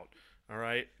them out. All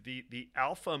right, the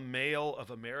alpha male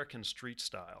of American street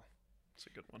style. That's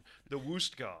a good one. The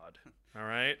Woost God. All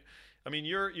right. I mean,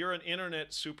 you're an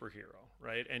internet superhero,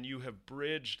 right? And you have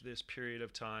bridged this period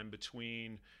of time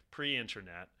between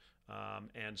pre-internet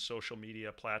and social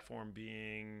media platform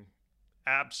being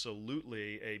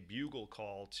absolutely a bugle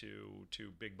call to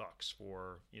big bucks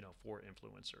for for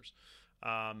influencers.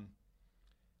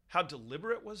 How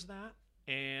deliberate was that,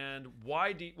 and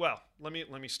why do well? Let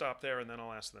me stop there, and then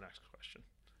I'll ask the next question.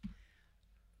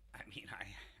 I mean,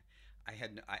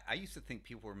 I used to think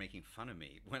people were making fun of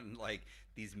me when like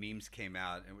these memes came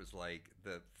out. And it was like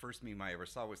the first meme I ever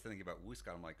saw was thinking about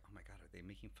Wooster. I'm like, oh my god, are they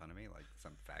making fun of me like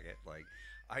some faggot? Like,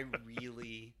 I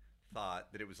really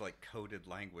thought that it was like coded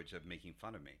language of making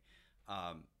fun of me,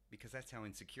 because that's how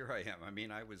insecure I am. I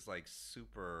mean, I was like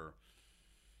super,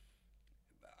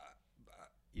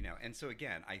 And so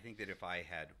again, I think that if I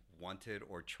had wanted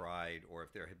or tried, or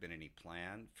if there had been any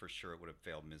plan, for sure it would have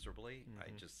failed miserably.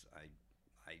 Mm-hmm.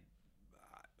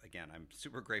 Again, I'm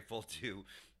super grateful to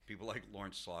people like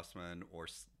Lawrence Schlossman or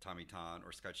Tommy Ton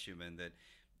or Scott Schumann that,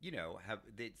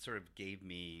 they sort of gave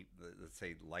me, let's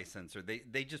say, license, or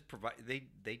they just provide,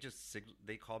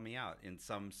 they called me out in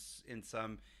some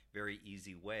very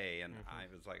easy way. And mm-hmm. I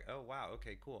was like, oh, wow.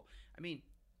 Okay, cool. I mean,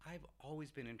 I've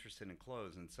always been interested in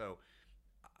clothes. And so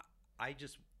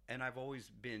I've always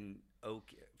been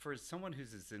okay for someone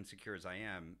who's as insecure as I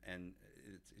am. And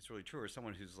it's really true. Or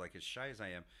someone who's like as shy as I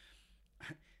am.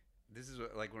 This is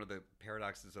like one of the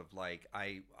paradoxes of like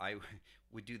I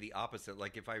would do the opposite.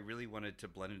 Like if I really wanted to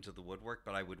blend into the woodwork,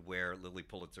 but I would wear Lilly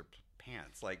Pulitzer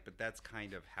pants. Like, but that's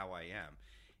kind of how I am,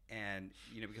 and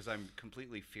because I'm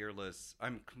completely fearless.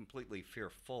 I'm completely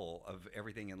fearful of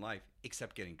everything in life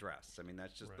except getting dressed. I mean,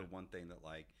 that's just the one thing that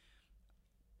like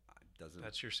doesn't.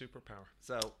 That's your superpower.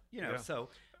 So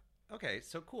okay,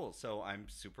 so cool. So I'm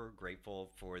super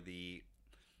grateful for the.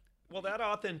 Well, that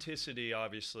authenticity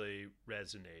obviously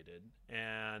resonated,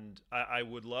 and I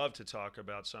would love to talk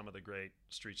about some of the great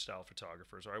street style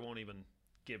photographers, or I won't even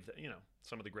give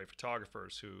some of the great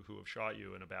photographers who have shot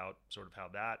you, and about sort of how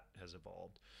that has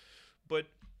evolved. But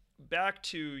back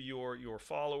to your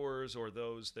followers, or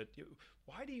those that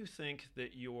why do you think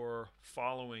that your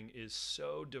following is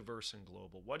so diverse and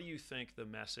global? What do you think the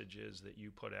message is that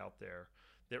you put out there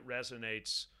that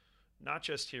resonates? Not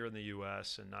just here in the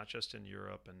U.S. and not just in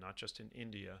Europe and not just in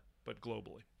India, but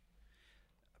globally?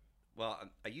 Well,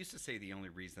 I used to say the only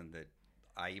reason that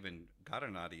I even got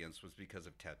an audience was because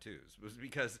of tattoos. Was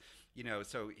because,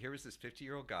 so here was this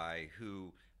 50-year-old guy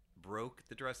who broke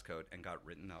the dress code and got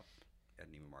written up at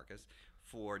Neiman Marcus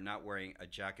for not wearing a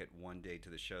jacket one day to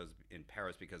the shows in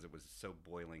Paris because it was so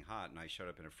boiling hot, and I showed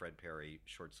up in a Fred Perry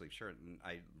short sleeve shirt, and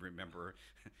I remember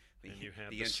the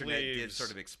internet sleeves. Did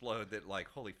sort of explode that like,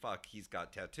 holy fuck, he's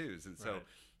got tattoos. And so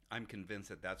I'm convinced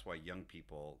that that's why young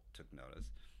people took notice,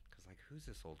 because like, who's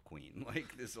this old queen?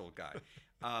 Like this old guy.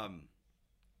 I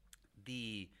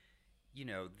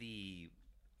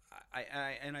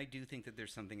do think that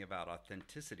there's something about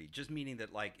authenticity, just meaning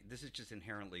that like this is just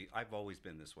inherently, I've always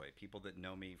been this way. People that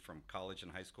know me from college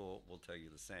and high school will tell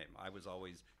you the same. I was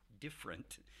always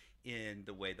different in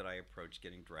the way that I approached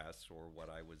getting dressed or what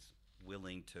I was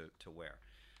willing to wear.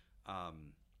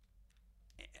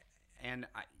 And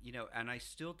I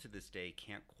still to this day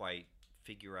can't quite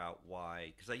figure out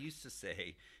why, because I used to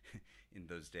say in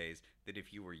those days that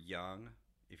if you were young,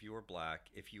 if you were black,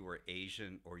 if you were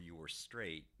Asian, or you were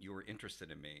straight, you were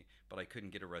interested in me, but I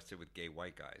couldn't get arrested with gay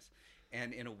white guys.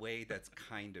 And in a way that's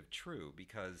kind of true,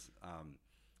 because on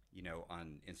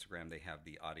Instagram they have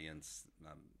the audience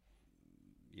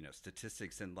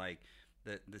statistics, and like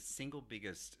the single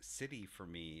biggest city for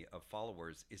me of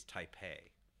followers is Taipei.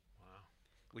 Wow.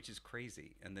 Which is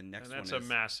crazy. And the next that's one is a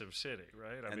massive city,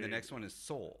 right? The next one is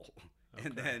Seoul. Okay.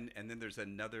 And then there's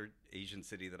another Asian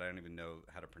city that I don't even know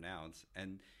how to pronounce,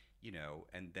 and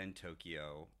then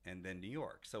Tokyo, and then New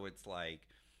York. So it's like,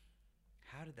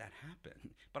 how did that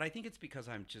happen? But I think it's because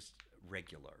I'm just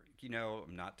regular.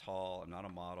 I'm not tall, I'm not a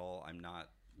model, I'm not,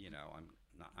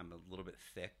 I'm a little bit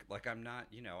thick. Like I'm not.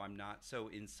 So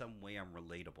in some way I'm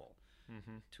relatable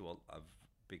mm-hmm. to a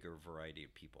bigger variety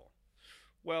of people.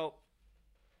 Well,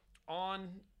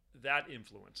 on that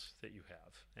influence that you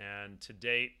have, and to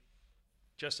date,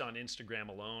 just on Instagram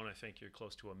alone, I think you're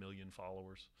close to 1 million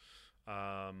followers.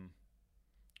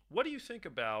 What do you think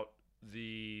about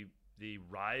the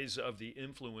rise of the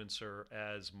influencer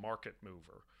as market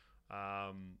mover?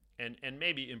 And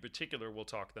maybe in particular, we'll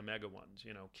talk the mega ones.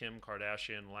 Kim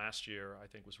Kardashian last year, I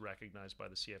think, was recognized by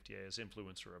the CFDA as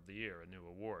Influencer of the Year, a new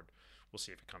award. We'll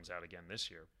see if it comes out again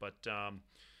this year. But,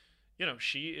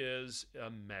 she is a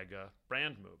mega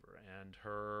brand mover, and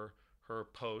her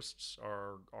posts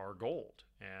are gold.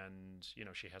 And,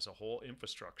 she has a whole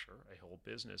infrastructure, a whole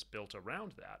business built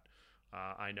around that.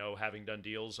 I know, having done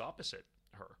deals opposite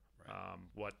her, right.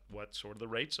 What sort of the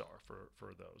rates are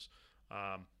for those.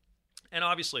 And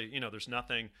obviously, there's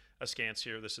nothing askance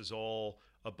here. This is all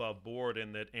above board,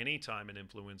 in that anytime an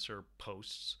influencer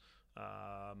posts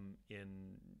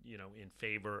in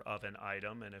favor of an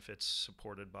item, and if it's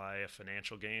supported by a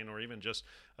financial gain or even just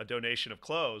a donation of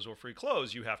clothes or free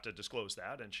clothes, you have to disclose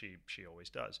that, and she always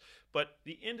does. But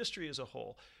the industry as a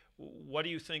whole, what do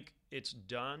you think it's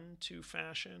done to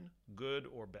fashion, good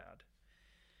or bad?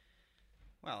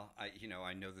 Well,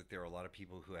 I know that there are a lot of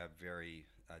people who have very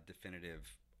definitive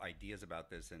ideas about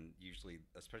this, and usually,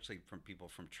 especially from people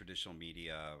from traditional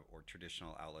media or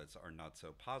traditional outlets, are not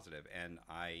so positive. And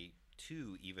I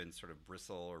too even sort of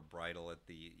bristle or bridle at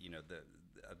the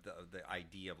the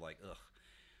idea of like, ugh.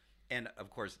 And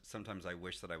of course, sometimes I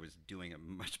wish that I was doing a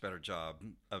much better job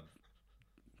of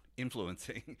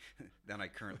influencing than I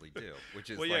currently do, which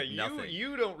is nothing.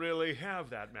 You don't really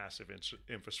have that massive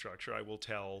infrastructure, I will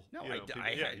tell. No, I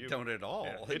don't at all.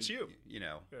 Yeah, it's you.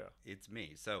 It's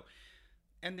me. So,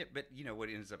 but what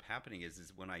ends up happening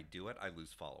is when I do it, I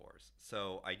lose followers.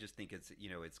 So I just think it's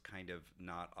it's kind of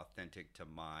not authentic to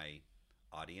my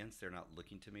audience. They're not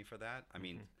looking to me for that. I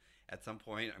mean, at some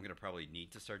point, I'm going to probably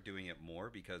need to start doing it more,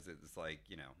 because it's like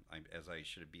as I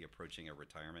should be approaching a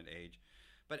retirement age,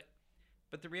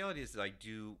 But the reality is that I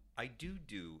do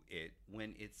it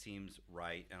when it seems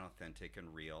right and authentic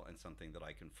and real and something that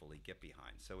I can fully get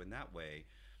behind. So in that way,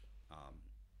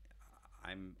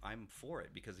 I'm for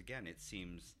it, because again, it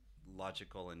seems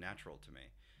logical and natural to me.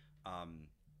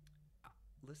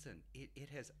 Listen, it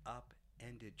has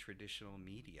upended traditional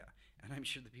media, and I'm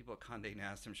sure the people at Condé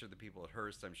Nast, I'm sure the people at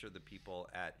Hearst, I'm sure the people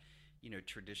at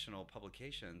traditional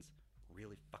publications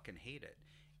really fucking hate it.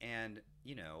 And,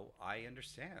 I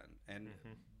understand. And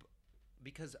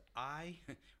because I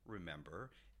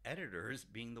remember editors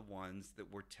being the ones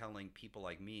that were telling people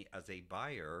like me as a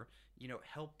buyer,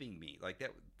 helping me like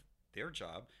that. Their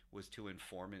job was to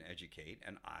inform and educate.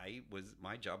 And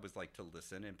my job was like to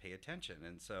listen and pay attention.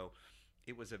 And so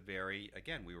it was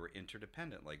we were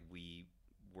interdependent. Like we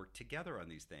worked together on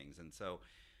these things. And so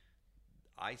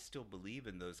I still believe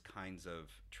in those kinds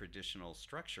of traditional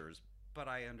structures. But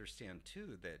I understand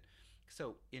too that,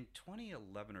 so in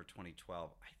 2011 or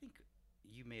 2012, I think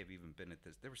you may have even been at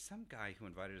this. There was some guy who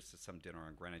invited us to some dinner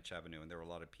on Greenwich Avenue, and there were a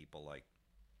lot of people like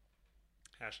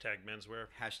 #menswear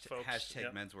folks.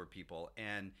 Hashtag menswear people,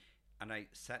 and I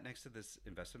sat next to this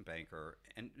investment banker,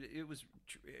 and it was,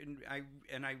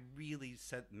 and I really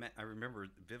I remember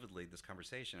vividly this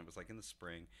conversation. It was like in the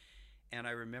spring, and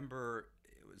I remember.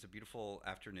 It was a beautiful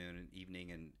afternoon and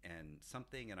evening and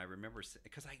something, and I remember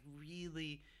because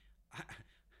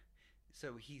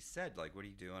so he said, like, what do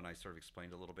you do? And I sort of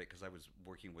explained a little bit, because I was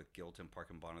working with Gilt and Park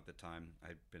and Bond at the time.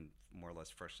 I'd been more or less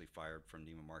freshly fired from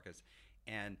Neiman Marcus,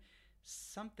 and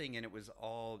it was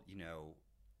all,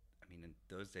 I mean, in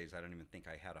those days, I don't even think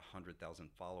I had 100,000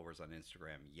 followers on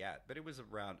Instagram yet, but it was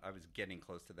around, I was getting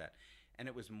close to that. And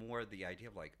it was more the idea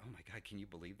of like, oh my God, can you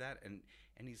believe that? And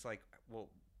he's like, well,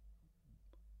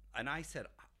 and I said,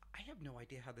 I have no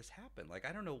idea how this happened. Like,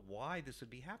 I don't know why this would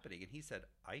be happening. And he said,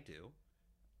 I do.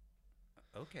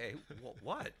 Okay,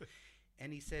 what?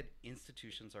 And he said,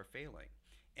 institutions are failing.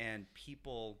 And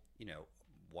people,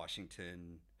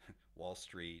 Washington, Wall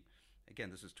Street,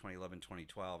 again, this was 2011,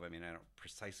 2012. I mean, I don't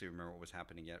precisely remember what was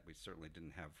happening yet. We certainly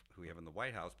didn't have who we have in the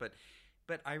White House. But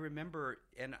I remember,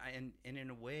 and in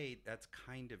a way, that's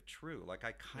kind of true. Like,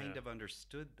 I kind of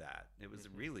understood that. It was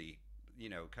really...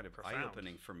 kind of profound.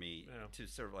 eye-opening for me to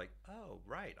sort of like, oh,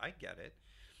 right, I get it.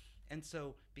 And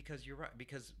so, because you're right,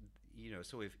 because,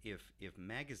 so if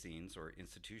magazines or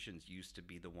institutions used to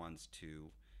be the ones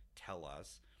to tell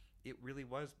us, it really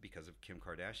was because of Kim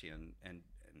Kardashian and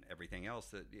everything else,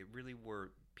 that it really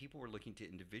people were looking to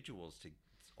individuals to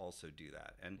also do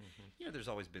that. And, there's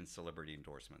always been celebrity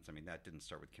endorsements. I mean, that didn't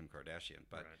start with Kim Kardashian,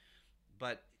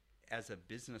 but as a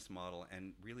business model,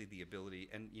 and really the ability,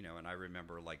 and and I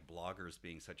remember like bloggers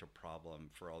being such a problem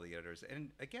for all the editors,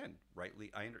 and again, rightly,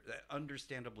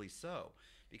 understandably so,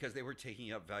 because they were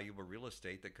taking up valuable real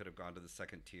estate that could have gone to the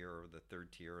second tier or the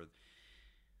third tier.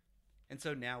 And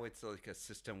so now it's like a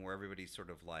system where everybody sort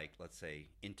of like, let's say,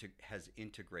 has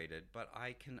integrated. But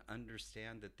I can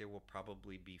understand that there will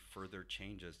probably be further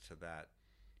changes to that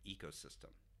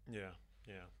ecosystem. Yeah.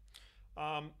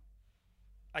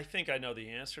 I think I know the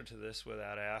answer to this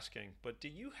without asking, but do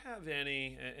you have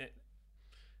any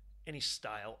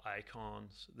style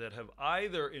icons that have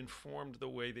either informed the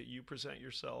way that you present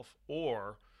yourself,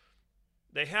 or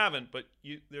they haven't, but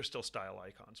they're still style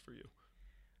icons for you?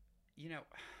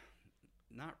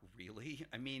 Not really.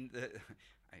 I mean,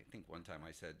 I think one time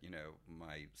I said,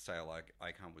 my style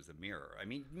icon was a mirror. I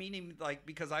mean, meaning like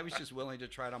because I was just willing to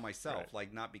try it on myself, Right.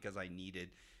 like not because I needed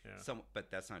Yeah. some.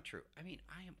 But that's not true. I mean,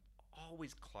 I am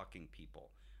always clocking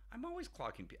people. I'm always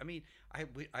clocking people. I mean,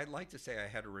 I'd like to say I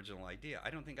had original idea. I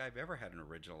don't think I've ever had an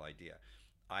original idea.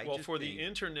 I Well, just for think, the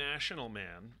International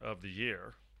Man of the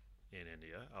Year in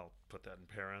India, I'll put that in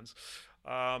parens.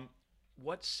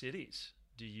 What cities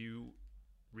do you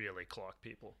really clock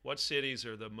people? What cities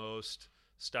are the most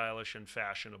stylish and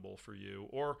fashionable for you,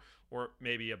 or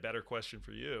maybe a better question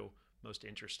for you, most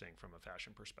interesting from a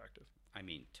fashion perspective? I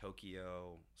mean,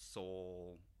 Tokyo,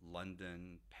 Seoul,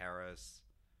 London, Paris,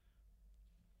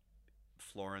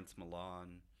 Florence,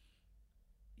 Milan.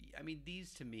 I mean,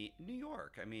 these to me, New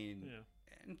York. I mean, Yeah.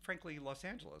 and frankly, Los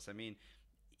Angeles. I mean,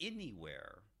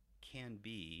 anywhere can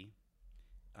be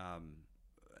um,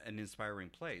 an inspiring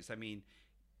place. I mean,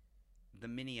 the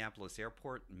Minneapolis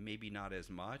airport, maybe not as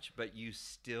much, but you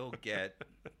still get,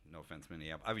 no offense,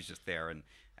 Minneapolis. I was just there, and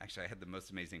actually, I had the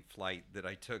most amazing flight that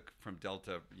I took from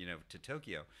Delta, to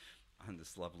Tokyo on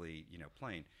this lovely,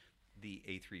 plane, the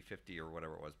A350 or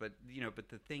whatever it was. But, but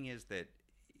the thing is that,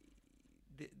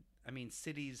 I mean,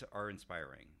 cities are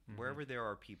inspiring. Mm-hmm. Wherever there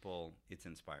are people, it's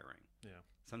inspiring. Yeah.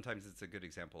 Sometimes it's a good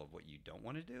example of what you don't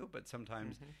want to do, but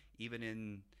sometimes even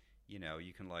in,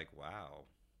 you can like, wow.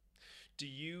 Do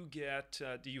you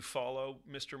follow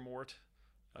Mr. Mort?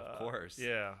 Of course.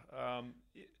 Yeah.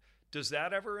 Does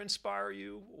that ever inspire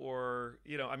you, or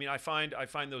I mean, I find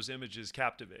those images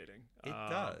captivating. It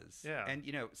does. Yeah. And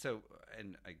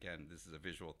and again, this is a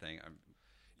visual thing.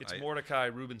 It's Mordecai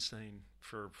Rubenstein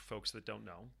for folks that don't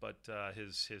know, but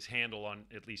his handle on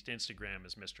at least Instagram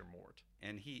is Mr. Mort.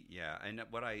 And and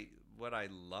what I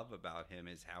love about him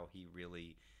is how he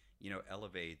really,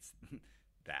 elevates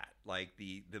that, like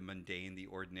the mundane, the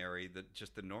ordinary,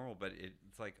 just the normal. But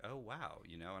it's like, oh wow,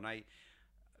 and I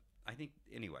think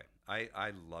anyway,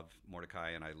 I love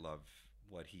Mordecai, and I love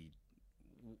what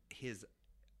his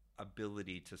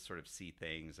ability to sort of see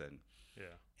things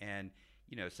and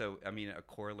so I mean, a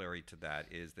corollary to that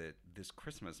is that this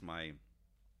Christmas, my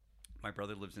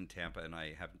brother lives in Tampa, and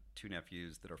I have two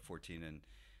nephews that are 13 and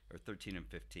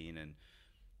 15, and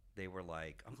they were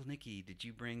like, Uncle Nicky, did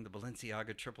you bring the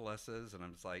Balenciaga triple S's? And I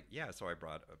was like, yeah. So I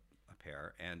brought a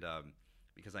pair, and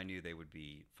because I knew they would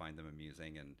find them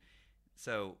amusing, and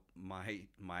so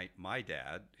my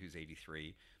dad, who's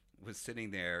 83, was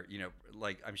sitting there,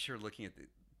 like I'm sure looking at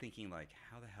thinking like,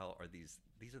 how the hell are these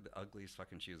are the ugliest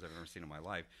fucking shoes I've ever seen in my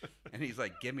life. And he's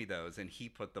like, give me those. And he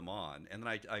put them on. And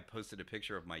then I posted a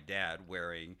picture of my dad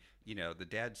wearing, the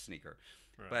dad sneaker.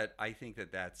 Right. But I think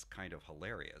that that's kind of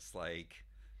hilarious. Like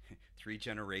 3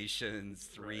 generations,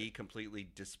 3 Right. completely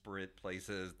disparate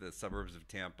places, the suburbs of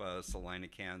Tampa, Salina,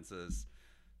 Kansas,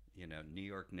 New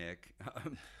York Nick,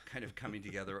 kind of coming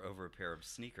together over a pair of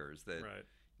sneakers that, Right.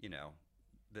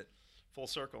 that Full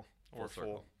circle or Full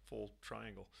circle. full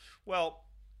triangle. Well,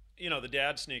 the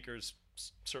dad sneakers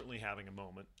certainly having a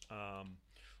moment.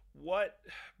 What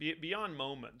beyond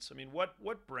moments? I mean,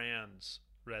 what brands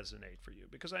resonate for you?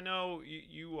 Because I know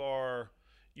you're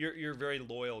a very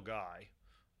loyal guy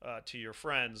to your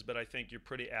friends, but I think you're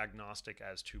pretty agnostic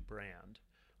as to brand.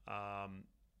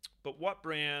 But what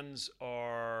brands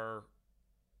are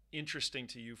interesting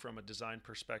to you from a design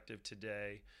perspective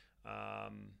today?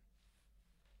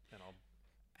 And I'll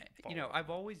I've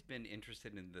always been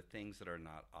interested in the things that are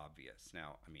not obvious.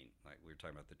 Now, I mean, like we were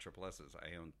talking about the triple S's.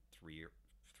 I own three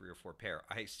or four pair.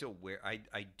 I still wear.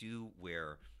 I do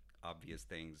wear obvious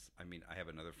things. I mean, I have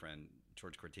another friend,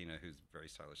 George Cortina, who's a very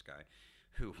stylish guy,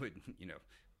 who would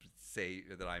say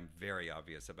that I'm very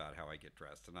obvious about how I get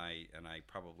dressed, and I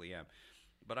probably am.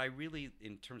 But I really,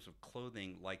 in terms of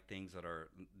clothing, like things that are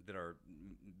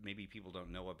maybe people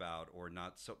don't know about or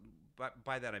not so. But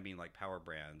by that I mean like power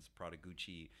brands, Prada,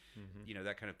 Gucci,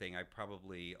 that kind of thing. I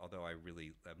probably, although I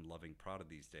really am loving Prada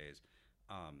these days,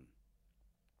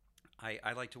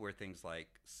 I like to wear things like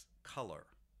Color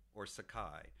or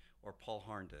Sakai or Paul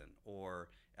Harnden or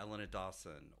Elena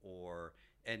Dawson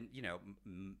and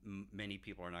many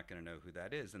people are not going to know who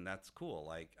that is, and that's cool.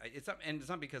 Like it's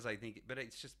not because I think, but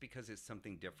it's just because it's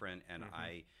something different, and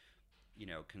I,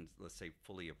 can, let's say,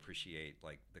 fully appreciate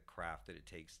like the craft that it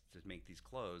takes to make these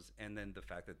clothes, and then the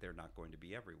fact that they're not going to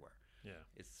be everywhere. Yeah,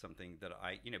 it's something that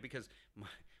I, because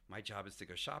my job is to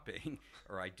go shopping,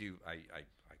 or I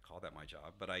call that my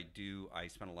job, but I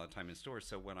spend a lot of time in stores.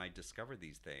 So when I discover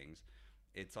these things,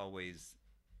 it's always,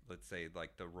 let's say,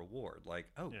 like the reward, like,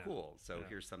 oh, cool. So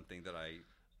here's something that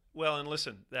well, and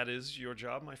listen, that is your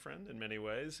job, my friend, in many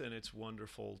ways. And it's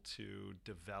wonderful to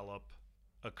develop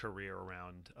a career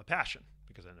around a passion,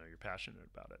 because I know you're passionate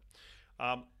about it.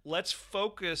 Let's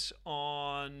focus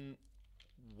on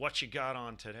what you got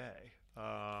on today,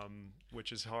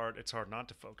 which is hard. It's hard not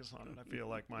to focus on it. I feel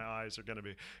like my eyes are going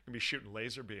to be shooting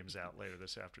laser beams out later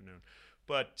this afternoon.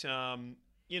 But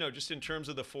just in terms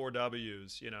of the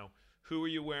 4Ws, who are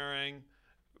you wearing?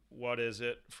 What is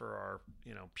it for our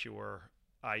pure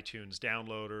iTunes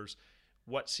downloaders?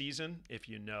 What season, if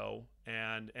you know,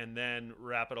 and then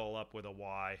wrap it all up with a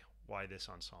why. Why this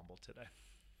ensemble today?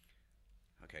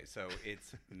 Okay, so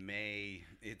it's May.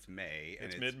 It's May.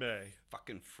 It's mid-May.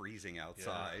 Fucking freezing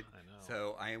outside. Yeah, I know.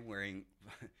 So I am wearing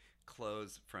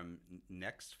clothes from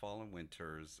next fall and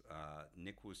winter's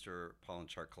Nick Wooster Paul and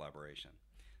Chart collaboration.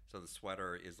 So the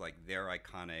sweater is like their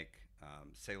iconic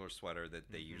sailor sweater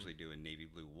that they usually do in navy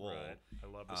blue wool. Right. I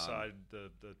love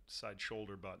the side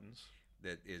shoulder buttons.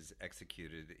 That is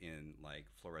executed in like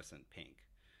fluorescent pink.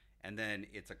 And then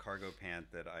it's a cargo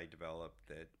pant that I developed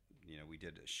that, we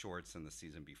did shorts in the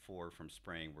season before from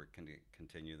spring. We're going to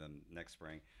continue them next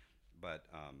spring. But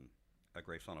a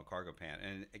gray flannel cargo pant.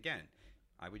 And again,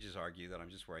 I would just argue that I'm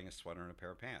just wearing a sweater and a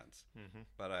pair of pants. Mm-hmm.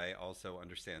 But I also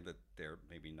understand that they're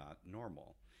maybe not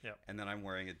normal. Yep. And then I'm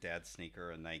wearing a dad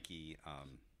sneaker, a Nike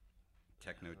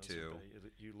Techno 2.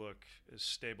 You look as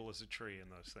stable as a tree in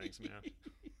those things,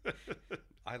 man.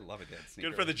 I love a dad sneaker.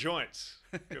 Good for the joints.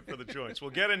 Good for the joints.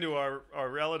 We'll get into our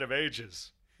relative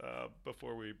ages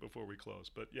before we close.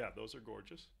 But yeah, those are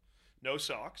gorgeous. No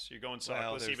socks. You're going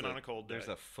sockless even on a cold day. There's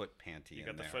a foot panty. You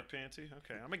got the foot panty?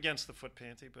 Okay. I'm against the foot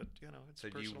panty, but it's personal. So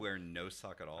do you wear no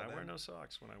sock at all? I wear no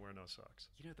socks when I wear no socks.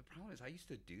 The problem is I used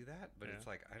to do that, but it's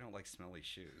like I don't like smelly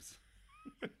shoes.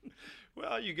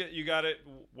 Well, you got it.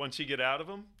 Once you get out of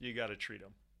them, you got to treat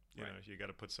them. Right. You got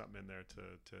to put something in there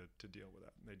to deal with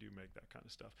that. And they do make that kind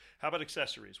of stuff. How about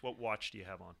accessories? What watch do you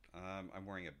have on? I'm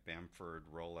wearing a Bamford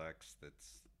Rolex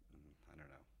that's, I don't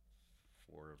know,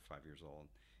 4 or 5 years old.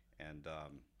 And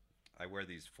I wear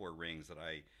these 4 rings that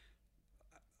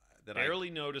barely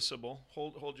noticeable.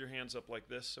 Hold your hands up like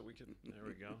this so we can. There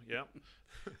we go. Yep.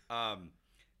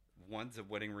 One's a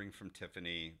wedding ring from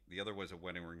Tiffany. The other was a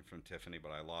wedding ring from Tiffany,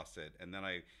 but I lost it. And then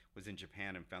I was in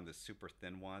Japan and found this super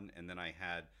thin one. And then I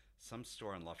had some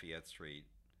store on Lafayette Street,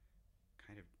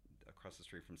 kind of across the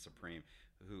street from Supreme,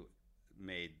 who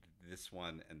made this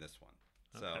one and this one.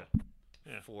 So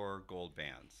yeah. 4 gold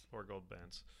bands. 4 gold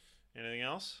bands. Anything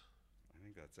else? I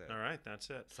think that's it. All right,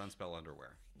 that's it. Sunspell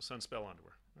underwear. Sunspell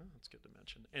underwear. Oh, that's good to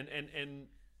mention. And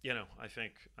I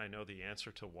think I know the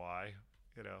answer to why,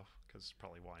 because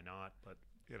probably why not. But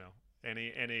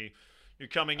any you're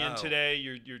coming in today,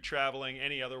 you're traveling.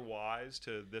 Any other whys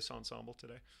to this ensemble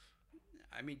today?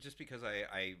 I mean, just because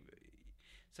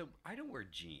so I don't wear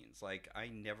jeans. Like I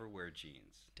never wear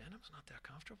jeans. Denim's not that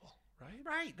comfortable. Right.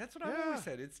 Right. That's what I've always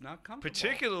said. It's not comfortable.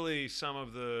 Particularly some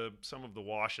of the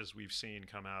washes we've seen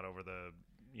come out over the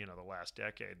the last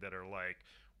decade that are like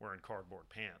wearing cardboard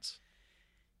pants.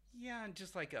 Yeah, and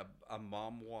just like a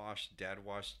mom wash, dad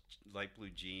wash light blue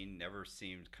jean never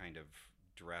seemed kind of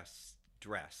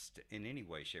dressed in any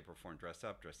way, shape, or form. Dressed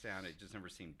up, dressed down. It just never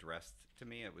seemed dressed to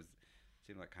me.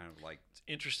 Seemed like kind of like. It's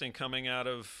interesting coming out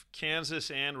of Kansas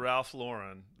and Ralph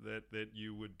Lauren that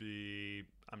you would be.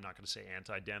 I'm not going to say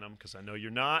anti-denim because I know you're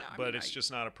not, but it's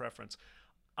just not a preference.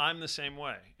 I'm the same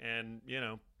way, and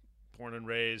born and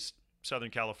raised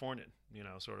Southern Californian.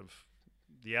 Sort of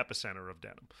the epicenter of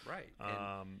denim. Right.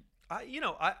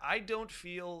 I don't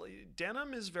feel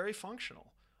denim is very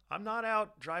functional. I'm not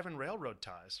out driving railroad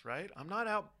ties, right? I'm not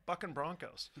out bucking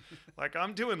Broncos. Like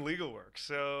I'm doing legal work.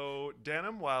 So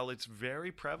denim, while it's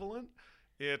very prevalent,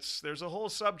 there's a whole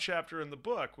subchapter in the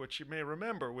book, which you may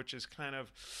remember, which is kind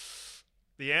of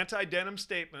the anti-denim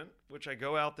statement, which I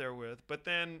go out there with. But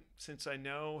then since I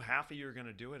know half of you are going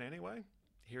to do it anyway,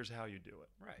 here's how you do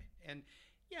it. Right.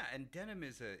 And denim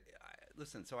is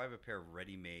listen, so I have a pair of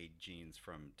ready-made jeans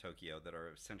from Tokyo that are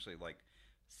essentially like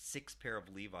 6 pair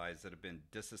of Levi's that have been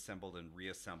disassembled and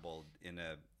reassembled in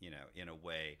a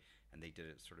way, and they did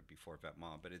it sort of before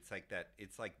Vetmont, but it's like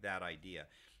that idea.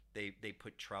 They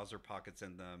put trouser pockets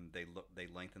in them, they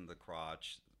lengthen the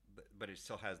crotch, but it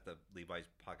still has the Levi's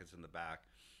pockets in the back,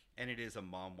 and it is a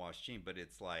mom wash jean, but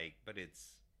it's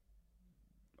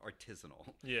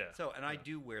artisanal. Yeah. So, and I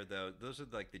do wear those are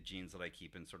like the jeans that I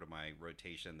keep in sort of my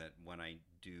rotation that when I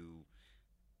do,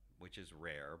 which is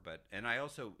rare, and I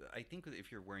think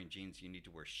if you're wearing jeans, you need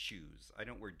to wear shoes. I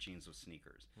don't wear jeans with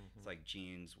sneakers. Mm-hmm. It's like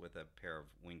jeans with a pair of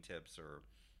wingtips or,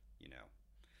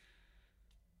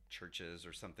 churches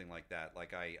or something like that.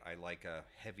 Like I like a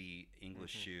heavy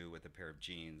English shoe with a pair of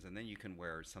jeans, and then you can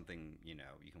wear something, you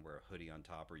can wear a hoodie on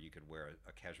top, or you could wear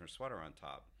a cashmere sweater on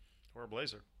top. Or a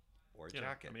blazer. or a You know,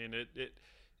 jacket. I mean,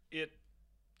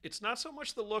 it's not so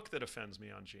much the look that offends me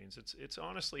on jeans. It's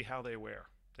honestly how they wear.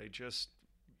 They just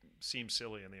seem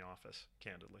silly in the office,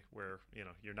 candidly, where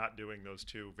you're not doing those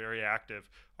two very active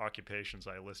occupations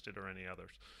I listed or any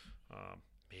others.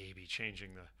 Maybe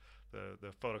changing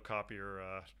the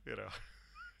photocopier,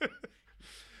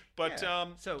 But Yeah.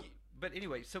 But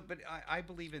anyway, but I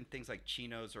believe in things like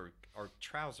chinos or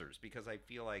trousers because I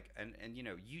feel like and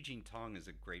Eugene Tong is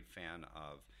a great fan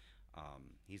of.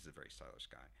 He's a very stylish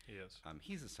guy. he is.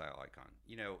 He's a style icon.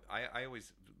 I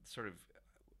always sort of,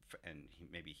 and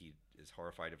maybe he is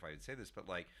horrified if I would say this, but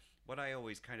like what I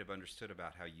always kind of understood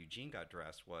about how Eugene got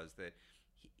dressed was that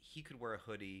he could wear a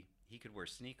hoodie, he could wear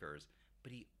sneakers,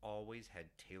 but he always had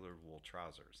tailored wool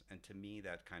trousers. And to me,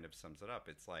 that kind of sums it up.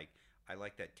 It's like, I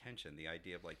like that tension, the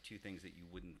idea of like two things that you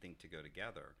wouldn't think to go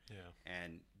together. Yeah.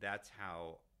 And that's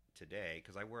how today,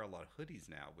 because I wear a lot of hoodies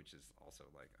now, which is also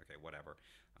like, okay, whatever.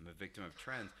 I'm a victim of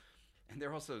trends. And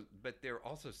they're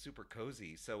also super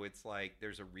cozy. So it's like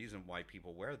there's a reason why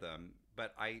people wear them,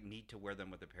 but I need to wear them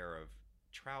with a pair of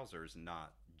trousers,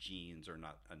 not jeans or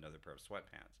not another pair of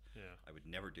sweatpants. Yeah. I would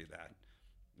never do that.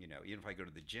 Even if I go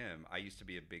to the gym, I used to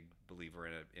be a big believer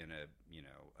in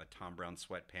a Tom Brown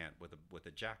sweatpant with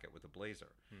a jacket with a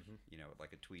blazer,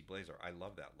 like a tweed blazer. I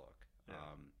love that look. Yeah.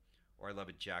 Or I love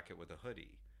a jacket with a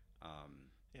hoodie.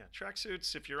 Yeah,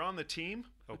 tracksuits. If you're on the team,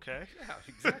 okay. Yeah,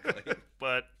 exactly.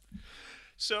 But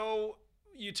so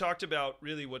you talked about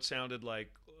really what sounded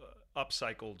like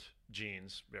upcycled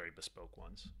jeans, very bespoke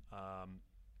ones.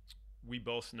 We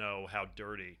both know how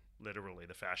dirty, literally,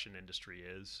 the fashion industry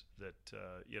is. That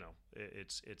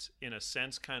it's in a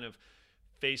sense kind of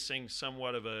facing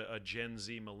somewhat of a Gen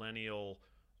Z millennial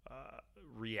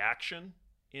reaction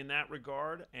in that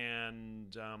regard,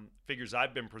 and figures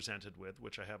I've been presented with,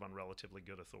 which I have on relatively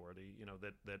good authority,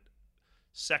 that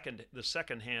the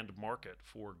second-hand market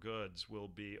for goods will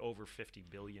be over $50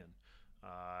 billion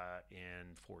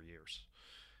in 4 years.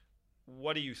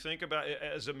 What do you think about it?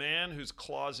 As a man whose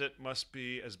closet must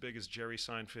be as big as Jerry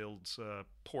Seinfeld's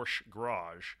Porsche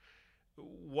garage?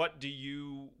 What do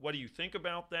you think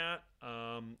about that?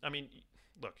 I mean,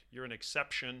 look, you're an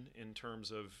exception in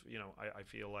terms of I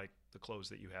feel like the clothes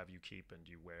that you have, you keep and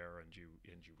you wear and you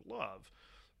love,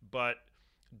 but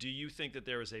do you think that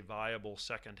there is a viable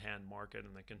secondhand market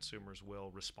and that consumers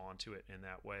will respond to it in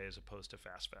that way as opposed to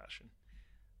fast fashion?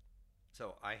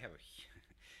 So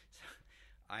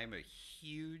I'm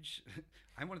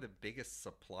one of the biggest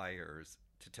suppliers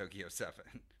to Tokyo 7.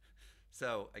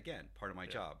 So again, part of my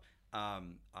job.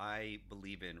 I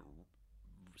believe in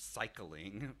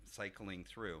cycling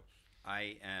through.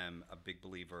 I am a big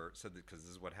believer, because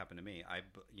this is what happened to me.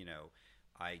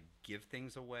 I give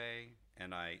things away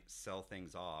and I sell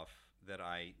things off that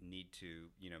I need to,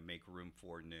 make room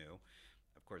for new.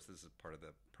 Of course, this is part of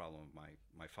the problem of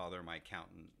my father, my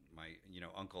accountant, my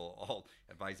uncle, all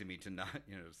advising me to not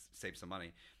save some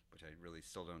money, which I really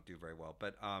still don't do very well.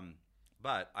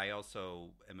 But I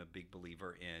also am a big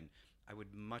believer in. I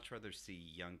would much rather see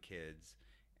young kids,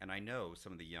 and I know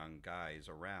some of the young guys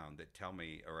around that tell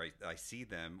me, or I see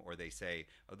them, or they say,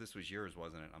 "Oh, this was yours,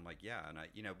 wasn't it?" I'm like, "Yeah," and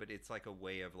but it's like a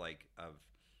way of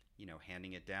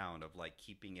handing it down, of like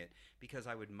keeping it, because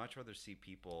I would much rather see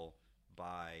people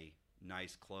buy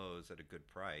nice clothes at a good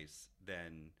price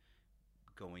than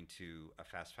going to a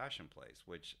fast fashion place,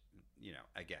 which,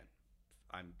 again,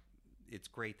 it's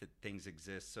great that things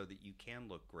exist so that you can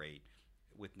look great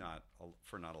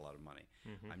for not a lot of money.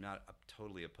 Mm-hmm. I'm not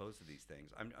totally opposed to these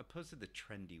things. I'm opposed to the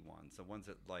trendy ones, the ones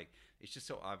that it's just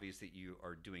so obvious that you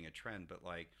are doing a trend, but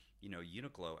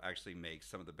Uniqlo actually makes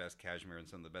some of the best cashmere and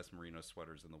some of the best merino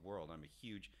sweaters in the world. I'm a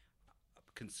huge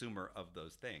consumer of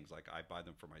those things. I buy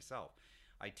them for myself.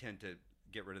 I tend to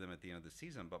get rid of them at the end of the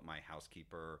season, but my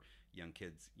housekeeper, young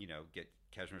kids, get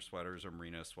cashmere sweaters or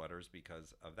merino sweaters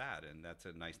because of that, and that's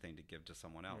a nice thing to give to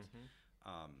someone else.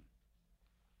 Mm-hmm.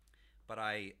 But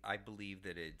I believe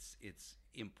that it's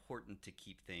important to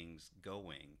keep things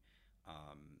going,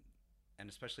 and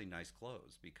especially nice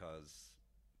clothes, because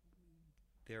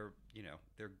they're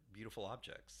beautiful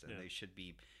objects, and they should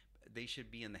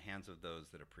be in the hands of those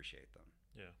that appreciate them.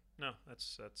 Yeah, no,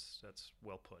 that's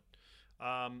well put.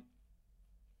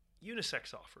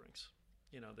 Unisex offerings.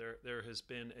 There has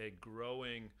been a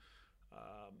growing,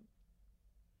 I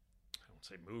won't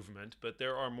say movement, but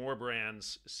there are more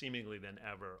brands seemingly than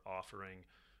ever offering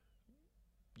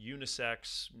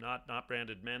unisex, not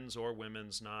branded men's or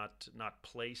women's, not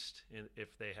placed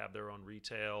if they have their own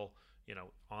retail,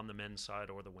 on the men's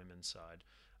side or the women's side.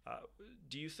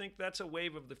 Do you think that's a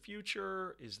wave of the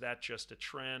future? Is that just a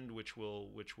trend which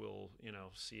will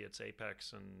see its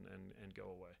apex and go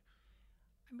away?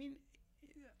 I mean,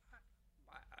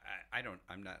 I don't.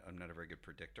 I'm not. I'm not a very good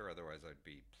predictor. Otherwise, I'd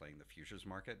be playing the futures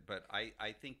market. But I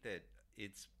think that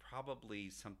it's probably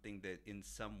something that in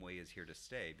some way is here to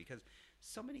stay because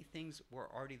so many things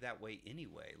were already that way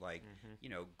anyway. Like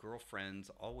girlfriends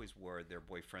always wore their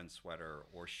boyfriend's sweater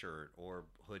or shirt or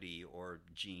hoodie or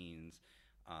jeans,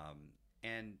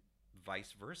 and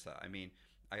vice versa. I mean,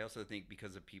 I also think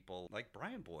because of people like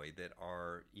Brian Boyd that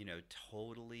are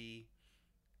totally.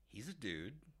 He's a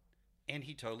dude and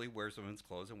he totally wears women's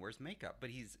clothes and wears makeup, but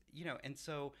he's and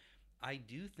so I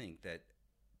do think that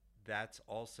that's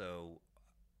also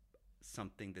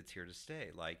something that's here to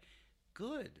stay. Like,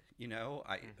 good,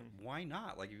 why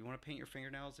not? Like, if you want to paint your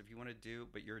fingernails, if you want to do,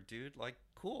 but you're a dude, like,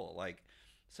 cool. Like,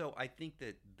 so I think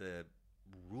that the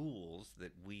rules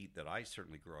that I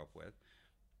certainly grew up with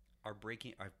I've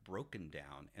broken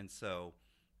down, and so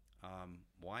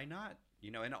why not?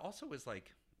 And also is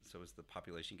like, so as the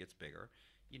population gets bigger,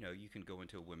 you can go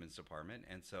into a women's department,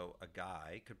 and so a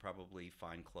guy could probably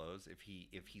find clothes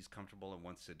if he's comfortable and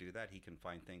wants to do that. He can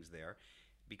find things there,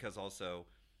 because also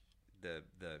the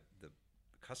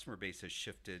customer base has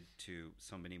shifted to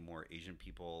so many more Asian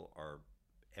people are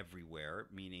everywhere,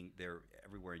 meaning they're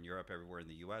everywhere in Europe, everywhere in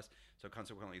the U.S. So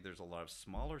consequently, there's a lot of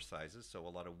smaller sizes. So a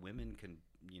lot of women can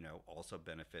also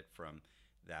benefit from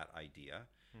that idea.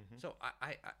 So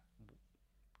I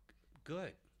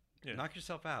good. Yeah. Knock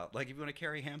yourself out. Like, if you want to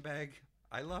carry a handbag,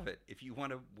 I love it. If you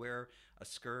want to wear a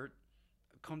skirt,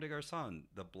 Comme des Garçons,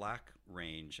 the black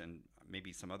range, and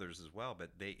maybe some others as well,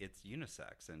 but it's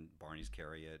unisex, and Barney's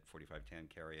carry it, 4510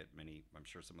 carry it, I'm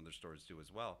sure some other stores do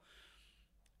as well.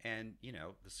 And,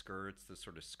 the skirts, the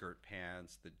sort of skirt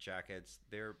pants, the jackets,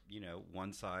 they're,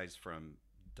 one size from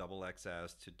double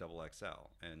XS to double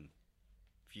XL. And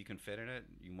if you can fit in it,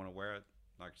 you want to wear it,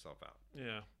 knock yourself out.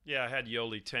 Yeah. I had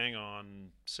Yoli Tang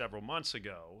on several months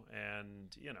ago,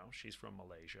 and she's from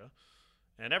Malaysia,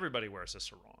 and everybody wears a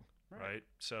sarong, right?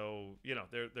 So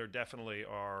there definitely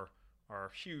are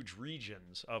huge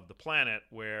regions of the planet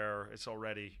where it's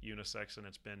already unisex, and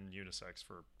it's been unisex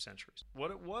for centuries.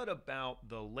 What about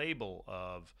the label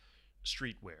of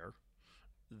streetwear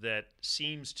that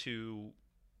seems to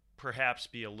perhaps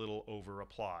be a little over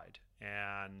applied?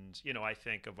 And, I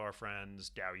think of our friends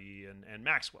Dowie and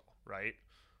Maxwell, right?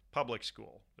 Public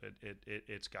school.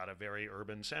 It's got a very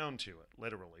urban sound to it,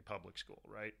 literally public school,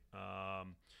 right?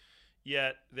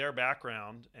 Yet their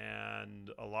background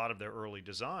and a lot of their early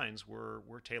designs were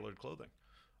tailored clothing.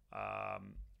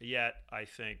 Yet I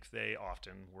think they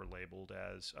often were labeled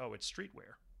as, oh, it's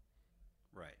streetwear.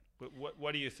 Right. But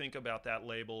what do you think about that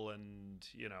label? And,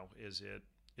 is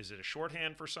it a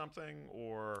shorthand for something,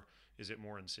 or is it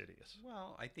more insidious?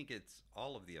 Well, I think it's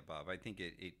all of the above. I think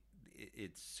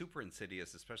it's super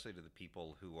insidious, especially to the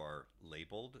people who are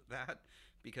labeled that,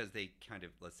 because they kind of,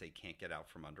 let's say, can't get out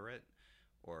from under it,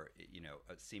 or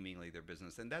seemingly their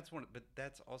business. And that's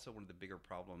also one of the bigger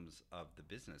problems of the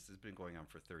business. It's been going on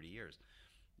for 30 years.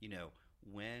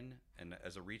 And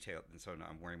as a retail, and so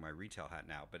I'm wearing my retail hat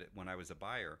now, but when I was a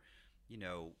buyer,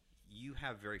 you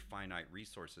have very finite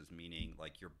resources, meaning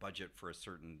like your budget for a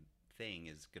certain thing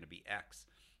is going to be X.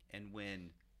 And when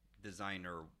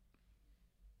designer,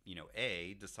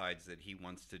 A decides that he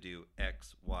wants to do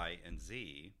X, Y, and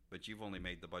Z, but you've only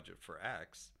made the budget for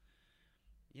X,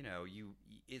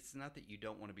 it's not that you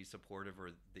don't want to be supportive or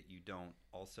that you don't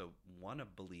also want to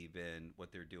believe in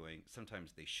what they're doing.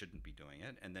 Sometimes they shouldn't be doing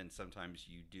it. And then sometimes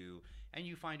you do, and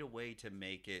you find a way to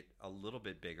make it a little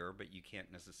bit bigger, but you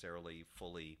can't necessarily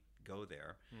fully go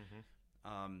there.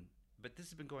 But this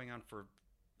has been going on for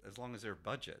as long as there are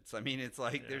budgets. I mean, it's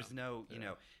like there's no,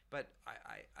 but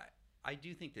I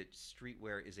do think that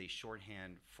streetwear is a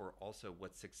shorthand for also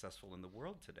what's successful in the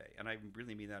world today. And I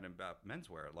really mean that about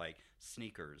menswear, like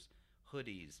sneakers,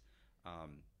 hoodies,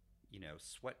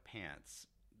 sweatpants.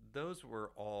 Those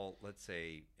were all, let's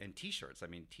say, and t-shirts. I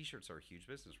mean, t-shirts are a huge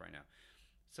business right now.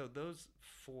 So those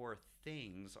four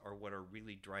things are what are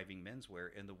really driving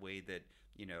menswear in the way that,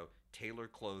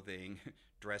 tailored clothing,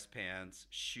 dress pants,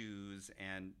 shoes,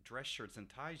 and dress shirts and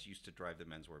ties used to drive the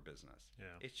menswear business. Yeah.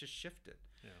 It's just shifted.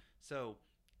 Yeah. So,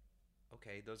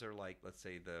 okay, those are like, let's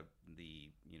say the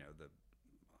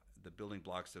building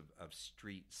blocks of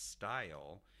street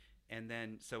style. And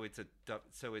then, so it's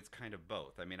kind of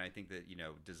both. I mean, I think that,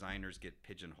 designers get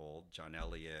pigeonholed, John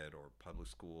Elliott or public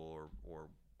school or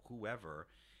whoever,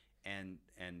 and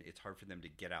it's hard for them to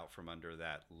get out from under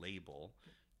that label.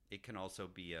 It can also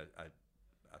be a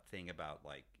thing about,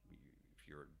 like, if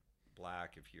you're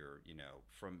black, if you're,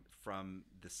 from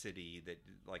the city, that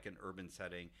like an urban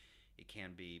setting, it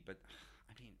can be. But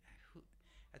I mean,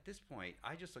 at this point,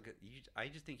 I just look at I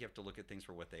just think you have to look at things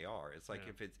for what they are. It's like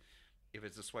if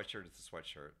it's a sweatshirt, it's a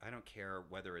sweatshirt. I don't care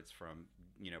whether it's from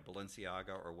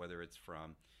Balenciaga or whether it's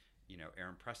from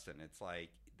Aaron Preston. It's like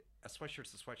a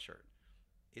sweatshirt's a sweatshirt.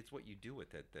 It's what you do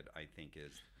with it that I think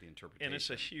is the interpretation. And it's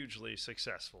a hugely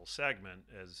successful segment,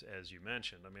 as you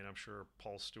mentioned. I mean, I'm sure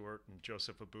Paul Stewart and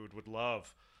Joseph Abboud would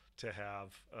love to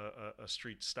have a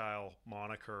street style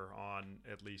moniker on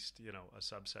at least a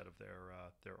subset of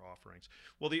their offerings.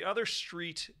 Well, the other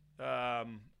street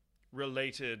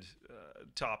related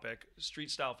topic,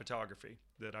 street style photography,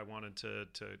 that I wanted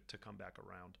to come back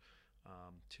around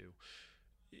to.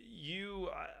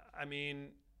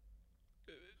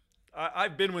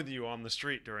 I've been with you on the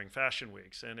street during fashion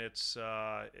weeks, and it's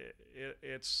a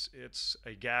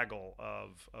gaggle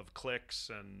of clicks,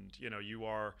 and you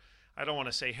are, I don't want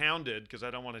to say hounded because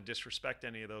I don't want to disrespect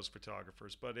any of those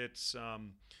photographers, but it's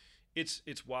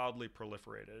wildly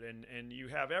proliferated, and you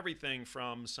have everything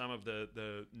from some of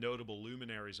the notable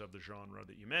luminaries of the genre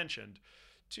that you mentioned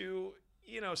to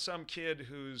some kid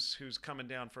who's coming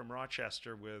down from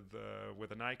Rochester with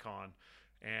a Nikon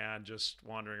and just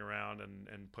wandering around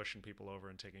and pushing people over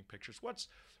and taking pictures.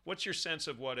 What's your sense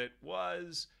of what it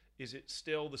was? Is it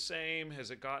still the same?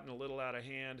 Has it gotten a little out of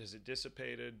hand? Has it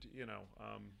dissipated?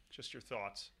 Just your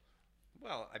thoughts.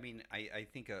 Well, I mean, I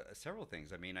think several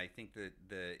things. I mean, I think that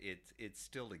it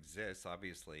still exists,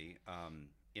 obviously.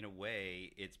 In a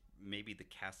way, it's maybe the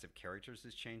cast of characters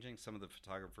is changing. Some of the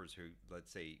photographers who,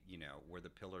 let's say, were the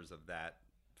pillars of that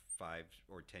 5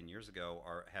 or 10 years ago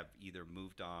have either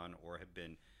moved on or have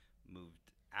been moved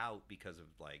out because of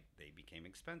they became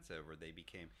expensive or they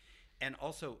became, and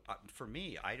also for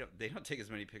me, they don't take as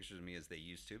many pictures of me as they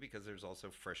used to because there's also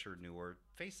fresher, newer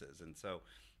faces, and so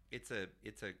it's a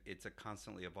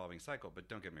constantly evolving cycle. But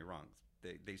don't get me wrong,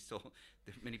 they still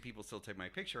many people still take my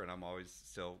picture, and I'm always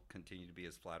still continue to be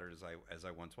as flattered as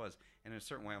I once was. And in a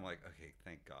certain way, I'm like, okay,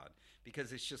 thank God,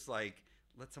 because it's just like,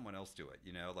 let someone else do it,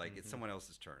 it's someone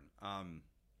else's turn.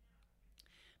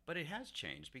 But it has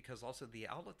changed because also the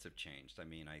outlets have changed. I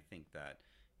mean, I think that,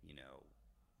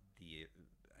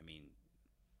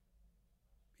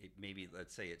 it maybe,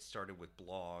 let's say it started with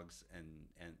blogs and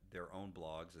their own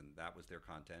blogs, and that was their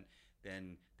content.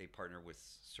 Then they partner with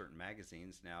certain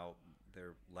magazines. Now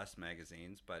they're less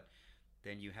magazines, but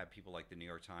then you have people like the New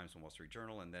York Times and Wall Street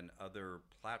Journal, and then other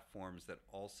platforms that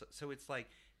also, so it's like,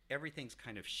 everything's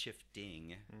kind of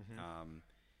shifting,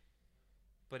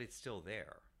 but it's still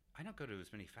there. I don't go to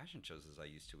as many fashion shows as I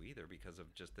used to either because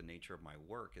of just the nature of my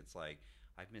work. It's like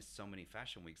I've missed so many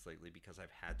fashion weeks lately because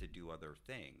I've had to do other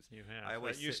things. You have.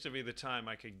 That used to be the time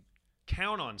I could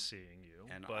count on seeing you,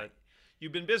 but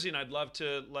you've been busy, and I'd love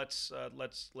to let's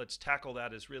tackle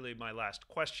that as really my last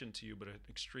question to you, but an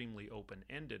extremely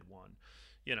open-ended one.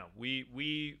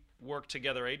 We worked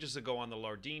together ages ago on the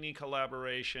Lardini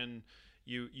collaboration.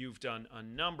 You've done a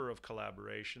number of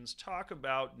collaborations. Talk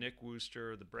about Nick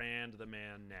Wooster, the brand, the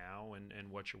man now,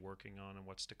 and what you're working on and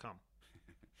what's to come.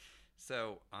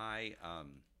 So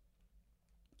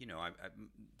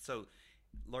so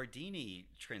Lardini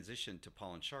transitioned to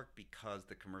Paul & Shark because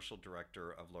the commercial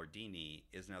director of Lardini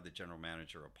is now the general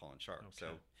manager of Paul & Shark.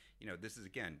 Okay. So, this is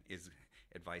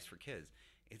advice for kids.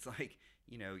 It's like,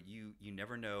 you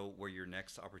never know where your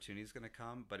next opportunity is going to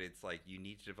come, but it's like you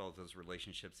need to develop those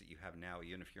relationships that you have now,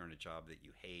 even if you're in a job that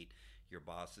you hate, your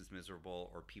boss is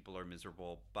miserable, or people are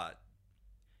miserable, but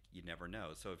you never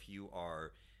know. So if you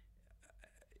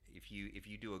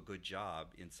do a good job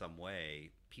in some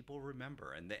way, people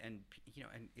remember, and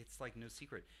it's like no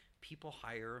secret. People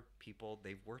hire people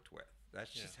they've worked with.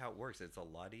 That's just how it works. It's a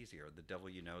lot easier. The devil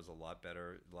you know is a lot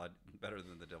better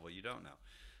than the devil you don't know.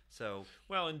 So,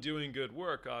 well, and doing good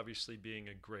work, obviously being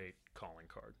a great calling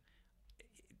card.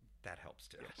 That helps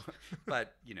too. Yes.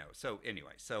 But, so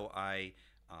anyway, so I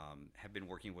have been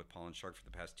working with Paul & Shark for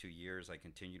the past 2 years. I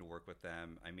continue to work with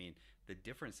them. I mean, the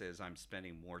difference is I'm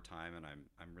spending more time, and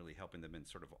I'm really helping them in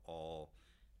sort of all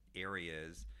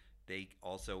areas. They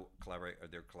also collaborate, or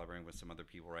they're collaborating with some other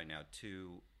people right now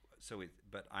too.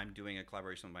 But I'm doing a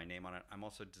collaboration with my name on it. I'm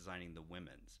also designing the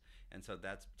women's. And so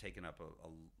that's taken up a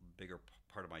bigger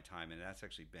part of my time, and that's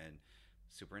actually been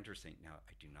super interesting. Now,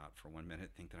 I do not for 1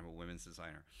 minute think that I'm a women's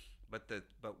designer, but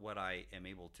what I am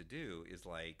able to do is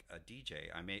like a DJ.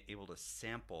 I'm able to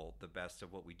sample the best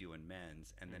of what we do in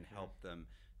men's and then help them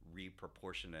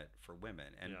reproportionate for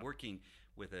women. And working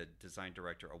with a design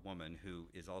director, a woman who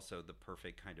is also the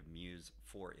perfect kind of muse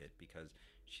for it, because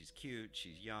she's cute,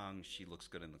 she's young, she looks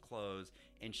good in the clothes,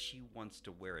 and she wants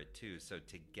to wear it too. So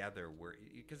together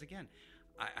because again,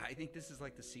 I think this is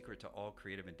like the secret to all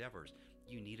creative endeavors.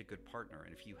 You need a good partner,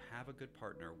 and if you have a good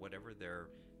partner, whatever their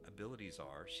abilities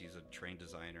are. She's a trained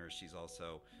designer. She's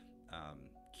also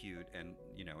cute and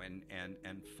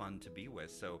and fun to be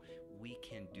with. So we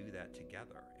can do that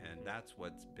together, and that's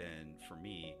what's been for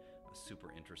me a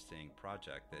super interesting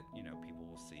project that people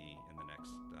will see in the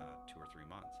next 2 or 3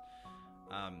 months.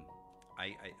 I'm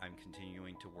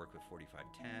continuing to work with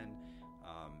 4510,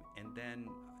 and then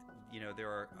there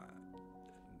are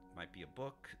might be a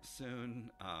book soon.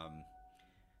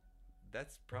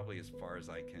 That's probably as far as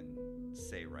I can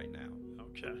say right now.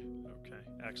 Okay,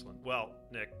 excellent. Well,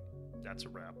 Nick, that's a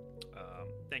wrap.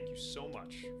 Thank you so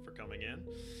much for coming in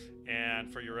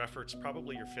and for your efforts.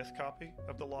 Probably your 5th copy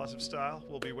of The Laws of Style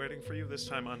will be waiting for you, this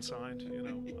time unsigned,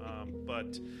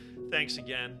 but thanks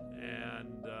again,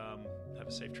 and have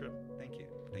a safe trip. Thank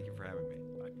you for having me.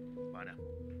 Bye now.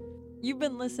 You've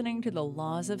been listening to The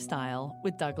Laws of Style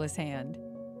with Douglas Hand.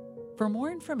 For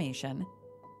more information,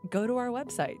 go to our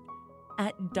website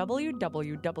at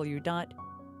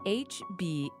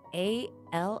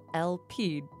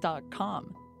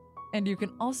www.hballp.com. And you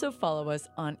can also follow us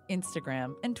on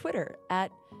Instagram and Twitter at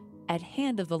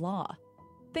Hand of the Law.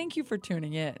 Thank you for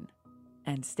tuning in,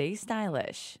 and stay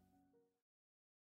stylish.